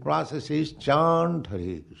 The process is chant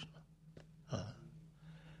Hare Krishna.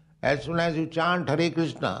 As soon as you chant Hare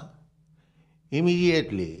Krishna,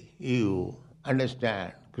 immediately you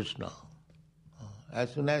understand Krishna.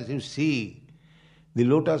 As soon as you see the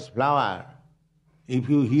lotus flower, if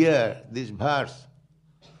you hear this verse,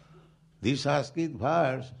 this Sanskrit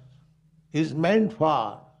verse is meant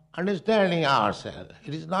for understanding ourselves.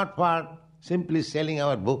 It is not for simply selling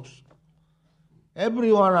our books.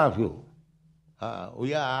 Every one of you,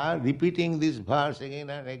 we are repeating this verse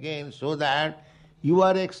again and again so that you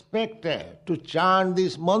are expected to chant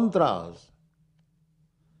these mantras.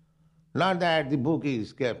 Not that the book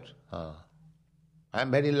is kept. I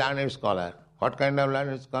am very learned scholar. What kind of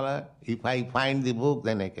learned scholar? If I find the book,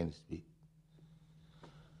 then I can speak.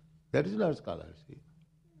 That is not scholarship.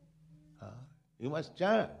 You must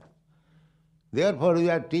chant. Therefore, we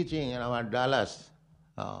are teaching in our Dallas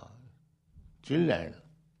children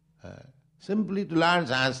simply to learn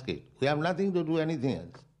Sanskrit. We have nothing to do anything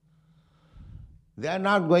else. They are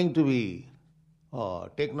not going to be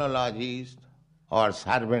technologists or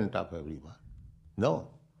servant of everyone. No.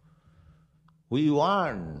 We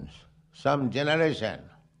want some generation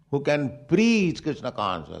who can preach Krishna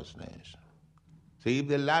consciousness. So if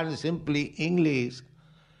they learn simply English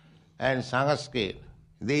and Sanskrit,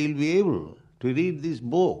 they will be able to read this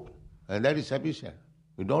book, and that is sufficient.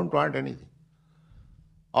 We don't want anything.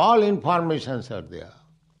 All informations are there.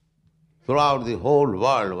 Throughout the whole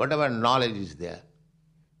world, whatever knowledge is there.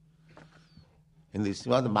 In the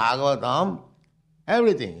Srimad Bhagavatam,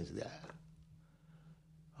 everything is there.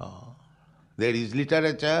 There is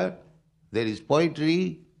literature, there is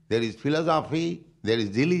poetry, there is philosophy, there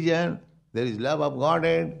is religion, there is love of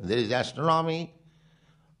Godhead, there is astronomy.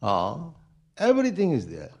 Everything is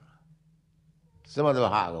there. Srimad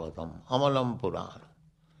Bhagavatam, Amalam Purana,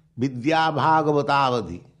 Vidya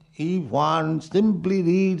Bhagavatavadhi. If one simply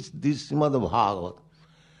reads this Srimad Bhagavatam,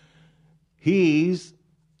 his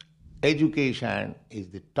education is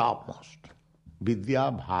the topmost.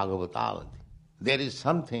 Vidya Bhagavatavadhi. There is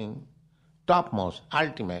something topmost,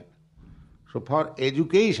 ultimate. So for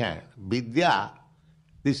education, Vidya,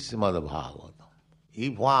 this is Srimad Bhagavatam.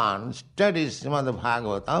 If one studies Srimad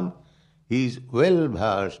Bhagavatam, he is well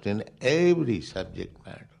versed in every subject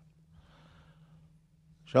matter.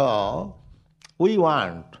 So, we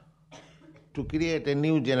want to create a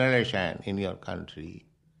new generation in your country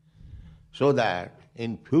so that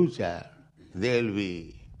in future there will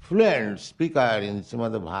be fluent speaker in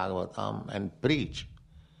Srimad Bhagavatam and preach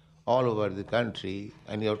all over the country,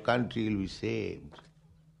 and your country will be saved.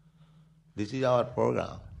 This is our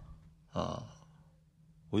program.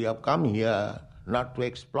 We have come here not to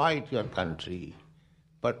exploit your country,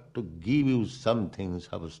 but to give you something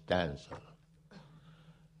substantial.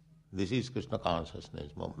 This is Krishna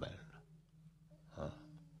consciousness movement.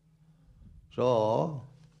 So,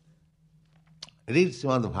 read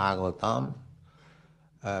Srimad Bhagavatam,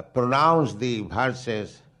 pronounce the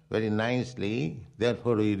verses very nicely,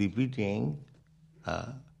 therefore we are repeating.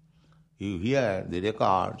 You hear the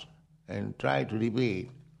records and try to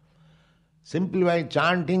repeat. Simply by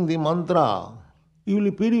chanting the mantra, you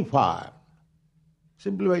will be purified.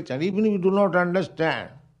 Simply by chanting, even if you do not understand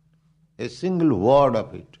a single word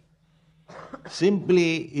of it.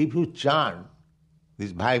 Simply, if you chant,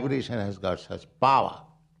 this vibration has got such power.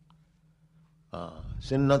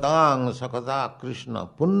 Sinnatang sakata Krishna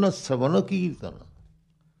punnasavana kirtana.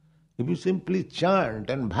 If you simply chant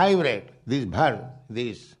and vibrate these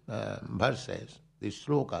verses, these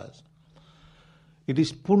slokas, it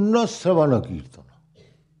is punnasavana kirtana.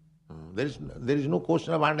 There is no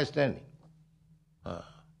question of understanding.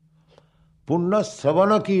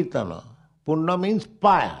 Punnasavana kirtana. Punna means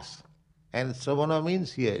pious, and savana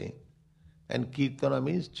means hearing, and kirtana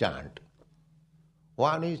means chant.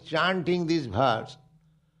 One is chanting this verse,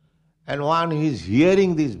 and one is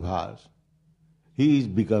hearing this verse, he is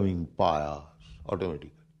becoming pious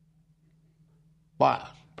automatically. Pious.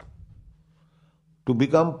 To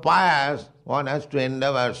become pious, one has to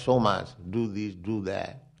endeavor so much, do this, do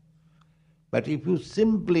that. But if you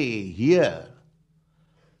simply hear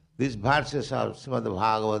these verses of Srimad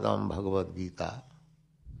Bhagavatam, Bhagavad Gita,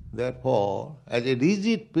 therefore, as a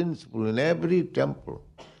rigid principle in every temple,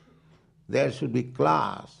 there should be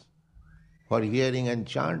class for hearing and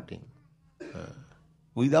chanting.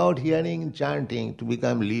 Without hearing and chanting to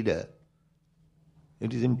become leader,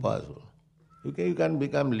 it is impossible. You can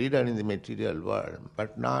become leader in the material world,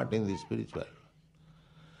 but not in the spiritual.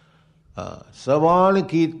 Savan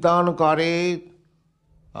kirtan kare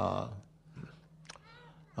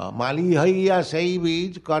mali haiya sei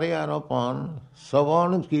bij kare aropan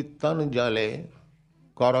savan kirtan jale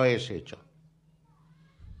karaye secha.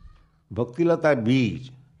 Bhaktilata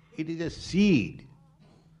bij, it is a seed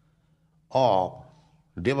of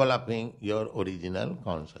developing your original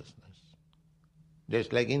consciousness.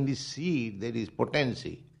 Just like in the seed there is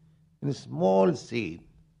potency, in a small seed,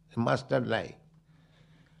 a mustard like.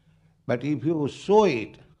 But if you sow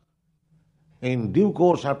it, in due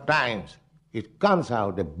course of times, it comes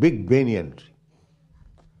out a big banyan tree.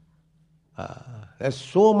 There's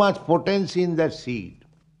so much potency in that seed.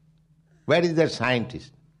 Where is that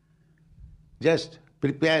scientist? Just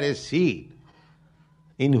prepare a seed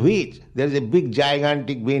in which there is a big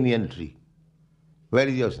gigantic banyan tree. Where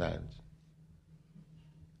is your science?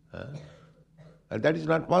 That is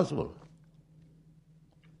not possible.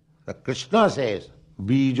 The Krishna says,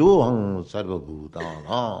 Bijoham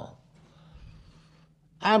sarvabhutanam.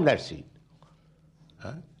 I am that seed.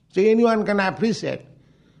 So anyone can appreciate.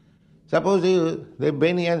 Suppose the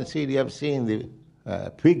banyan seed, you have seen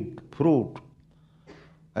the fig fruit,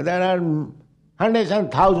 and there are hundreds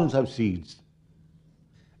and thousands of seeds.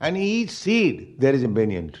 And each seed there is a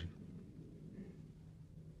banyan tree.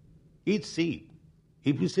 Each seed.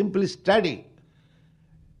 If you simply study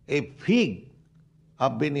a fig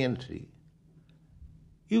of banyan tree,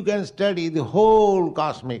 you can study the whole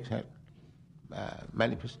cosmic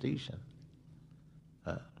manifestation.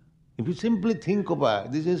 If you simply think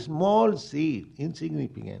about this is a small seed,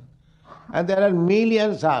 insignificant, and there are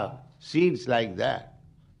millions of seeds like that,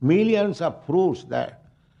 millions of fruits there,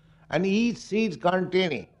 and each seed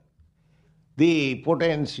containing the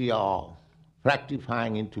potential of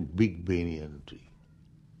fructifying into big banyan tree.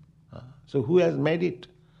 So who has made it?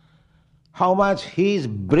 How much his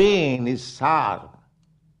brain is sharp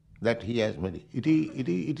that he has made it.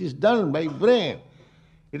 It is done by brain.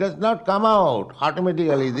 It does not come out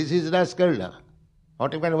automatically. This is rascaldom.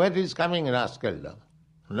 Not even where it is coming rascaldom.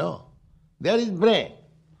 No. There is brain.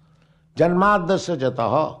 Janmadasya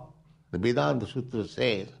jataha. The Vedanta Sutra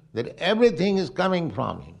says that everything is coming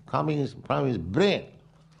from him, coming from his brain.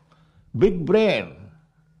 Big brain.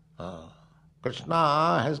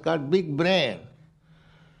 Krishna has got big brain.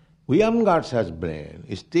 We haven't got such brain.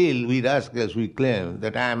 Still, we rascals, we claim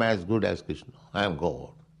that I am as good as Krishna. I am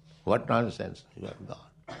God. What nonsense you have got.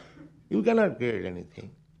 You cannot create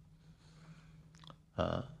anything.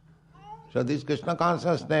 So this Krishna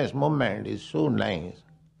consciousness movement is so nice.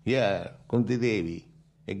 Here, Kunti Devi,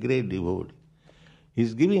 a great devotee,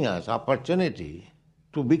 is giving us opportunity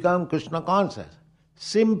to become Krishna conscious.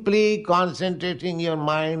 Simply concentrating your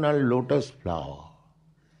mind on lotus flower.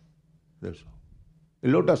 That's all. A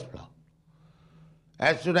lotus flower.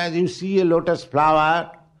 As soon as you see a lotus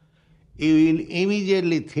flower, you will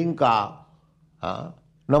immediately think of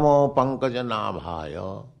Namo Pankaja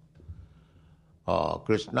Nabhaya.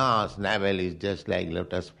 Krishna's navel is just like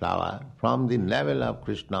lotus flower. From the navel of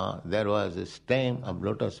Krishna there was a stem of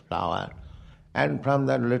lotus flower, and from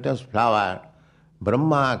that lotus flower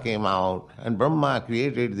Brahma came out, and Brahma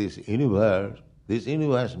created this universe. This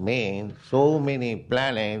universe means so many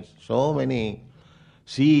planets, so many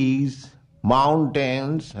seas,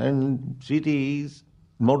 mountains and cities,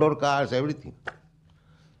 motor cars, everything.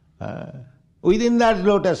 Within that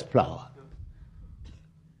lotus flower.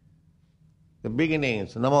 The beginning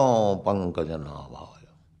is Namo Pankaja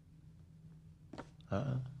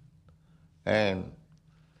Nabhaya. And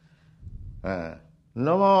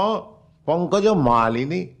Namo Pankaja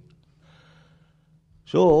Malini.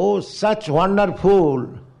 So such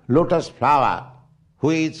wonderful lotus flower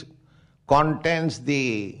which contains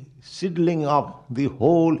the seedling of the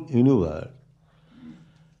whole universe.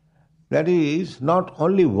 That is not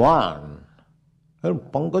only one.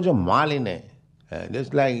 Pankaja Maline.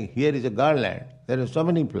 Just like here is a garland, there are so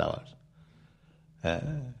many flowers.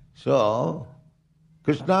 So,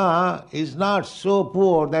 Krishna is not so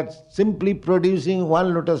poor that simply producing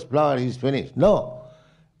one lotus flower is finished. No,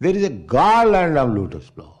 there is a garland of lotus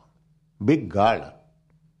flower, big garland,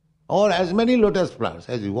 or as many lotus flowers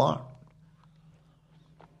as you want.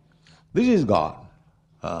 This is God.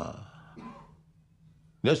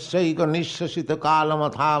 Jasyaika nishasita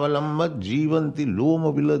kalamathavalamba jivanti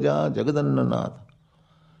loma vilaja jagadannanath.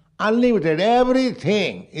 Unlimited,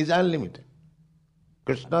 everything is unlimited.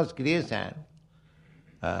 Krishna's creation,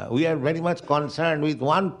 we are very much concerned with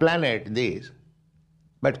one planet, this.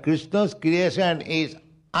 But Krishna's creation is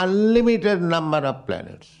unlimited number of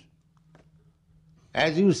planets.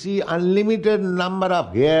 As you see unlimited number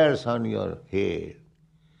of hairs on your head,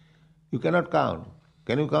 you cannot count.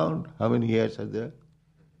 Can you count how many hairs are there?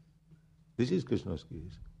 This is Krishna's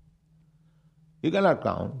creation. You cannot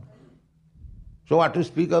count. So what to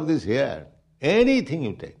speak of this hair? Anything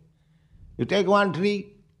you take. You take one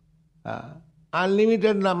tree,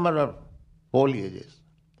 unlimited number of foliages.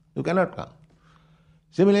 You cannot count.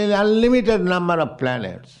 Similarly, unlimited number of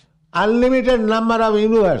planets, unlimited number of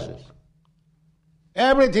universes.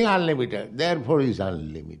 Everything unlimited, therefore is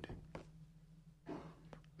unlimited.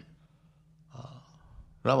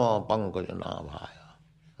 Namo Pankaja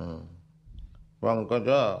Nabhaya.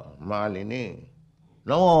 Pankaja Malini.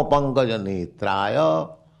 Namo Pankaja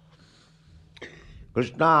Netraya.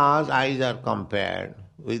 Krishna's eyes are compared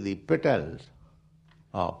with the petals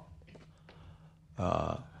of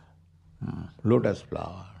lotus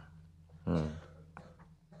flower.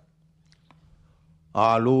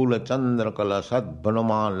 Alula Chandra Kala Sad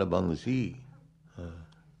Banamal Bangsi.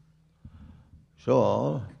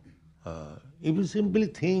 So, if you simply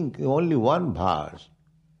think only one verse,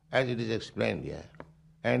 as it is explained here,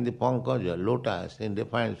 and the Pankaja, lotus, in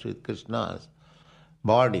defiance with Krishna's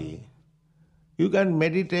body, you can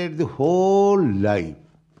meditate the whole life.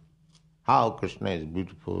 How Krishna is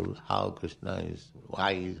beautiful, how Krishna is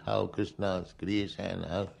wise, how Krishna's creation.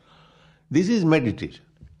 This is meditation.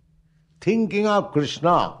 Thinking of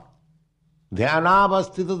Krishna.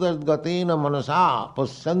 Dhyanavastita dadgatena manasa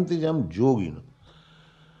pasantijam yogina.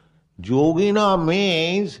 Yogina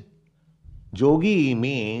means, yogi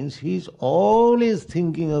means he is always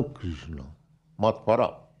thinking of Krishna.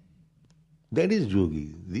 Matpara. That is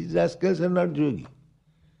yogi. These rascals are not yogi.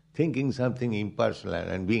 Thinking something impersonal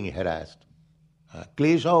and being harassed.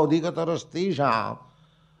 Klesha odhikatarastesha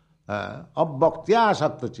abbhaktya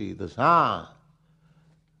saktachetasha.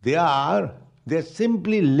 They are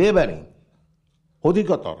simply laboring.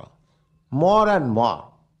 Odhikatara. More and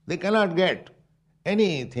more. They cannot get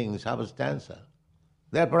anything substantial.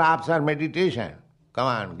 Therefore, after meditation, come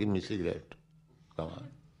on, give me cigarette. Come on.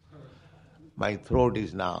 My throat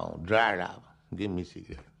is now dried up. Give me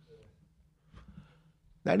cigarette.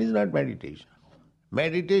 That is not meditation.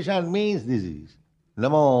 Meditation means this is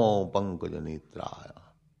Namo Pankaja Netraya.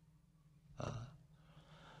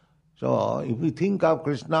 So, if we think of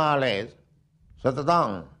Krishna always,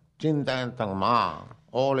 Satatang, Chintayantang Ma,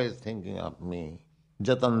 always thinking of me,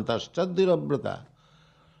 Jatantas Chaddirabrata,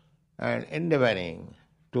 and endeavoring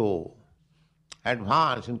to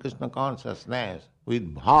advance in Krishna consciousness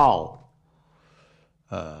with bhav,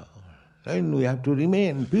 then we have to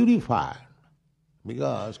remain purified,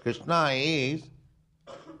 because Krishna is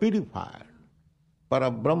purified.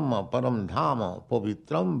 Parabrahma, Param Dhama,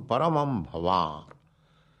 Pavitram, Paramam Bhava.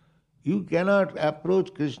 You cannot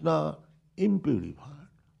approach Krishna impurified.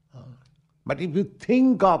 But if you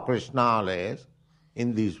think of Krishna always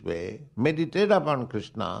in this way, meditate upon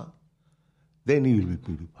Krishna, then you will be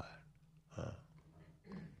purified.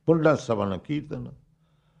 Purna Savana Kirtana.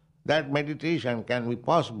 That meditation can be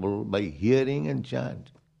possible by hearing and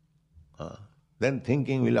chanting. Then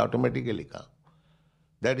thinking will automatically come.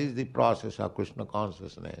 That is the process of Krishna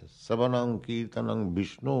consciousness. Savanam Kirtanam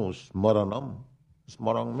Vishnu Smaranam.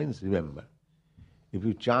 Smarang means remember. If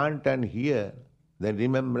you chant and hear, then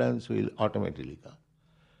remembrance will automatically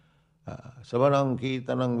come. Savanam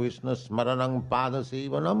Kirtanam Vishnu Smaranam Pada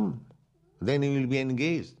Sevanam. Then you will be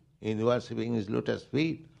engaged in worshipping his lotus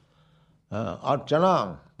feet.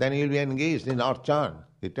 Archanam, then you will be engaged in Archan,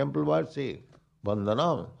 the temple worship.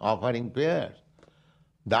 Bandhanam, offering prayers.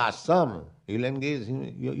 Dasam, you will engage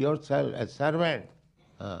in yourself as servant.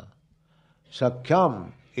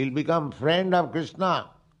 Sakhyam, you will become friend of Krishna.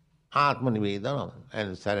 Atmanivedanam,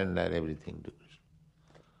 and surrender everything to Krishna.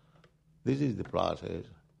 This is the process.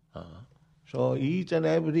 So each and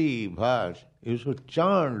every verse you should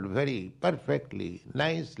chant very perfectly,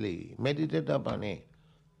 nicely, meditate upon it.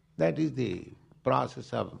 That is the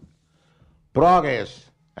process of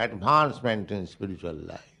progress, advancement in spiritual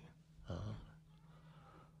life.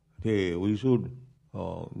 We should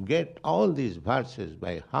get all these verses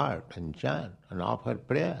by heart and chant and offer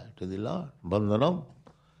prayer to the Lord. Bandhanam.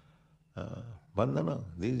 Bandhanam.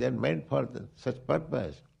 These are meant for such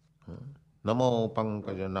purpose. Namo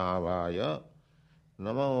Pankaja Navaya.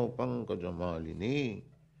 Namo Pankaja Malini.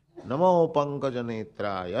 Namo Pankaja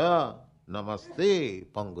Netraya. Namaste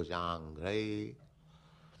Pankajangrai.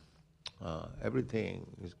 Everything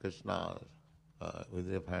is Krishna's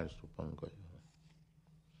with reference to Pankaja.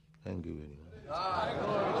 Thank you very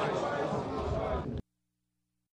much.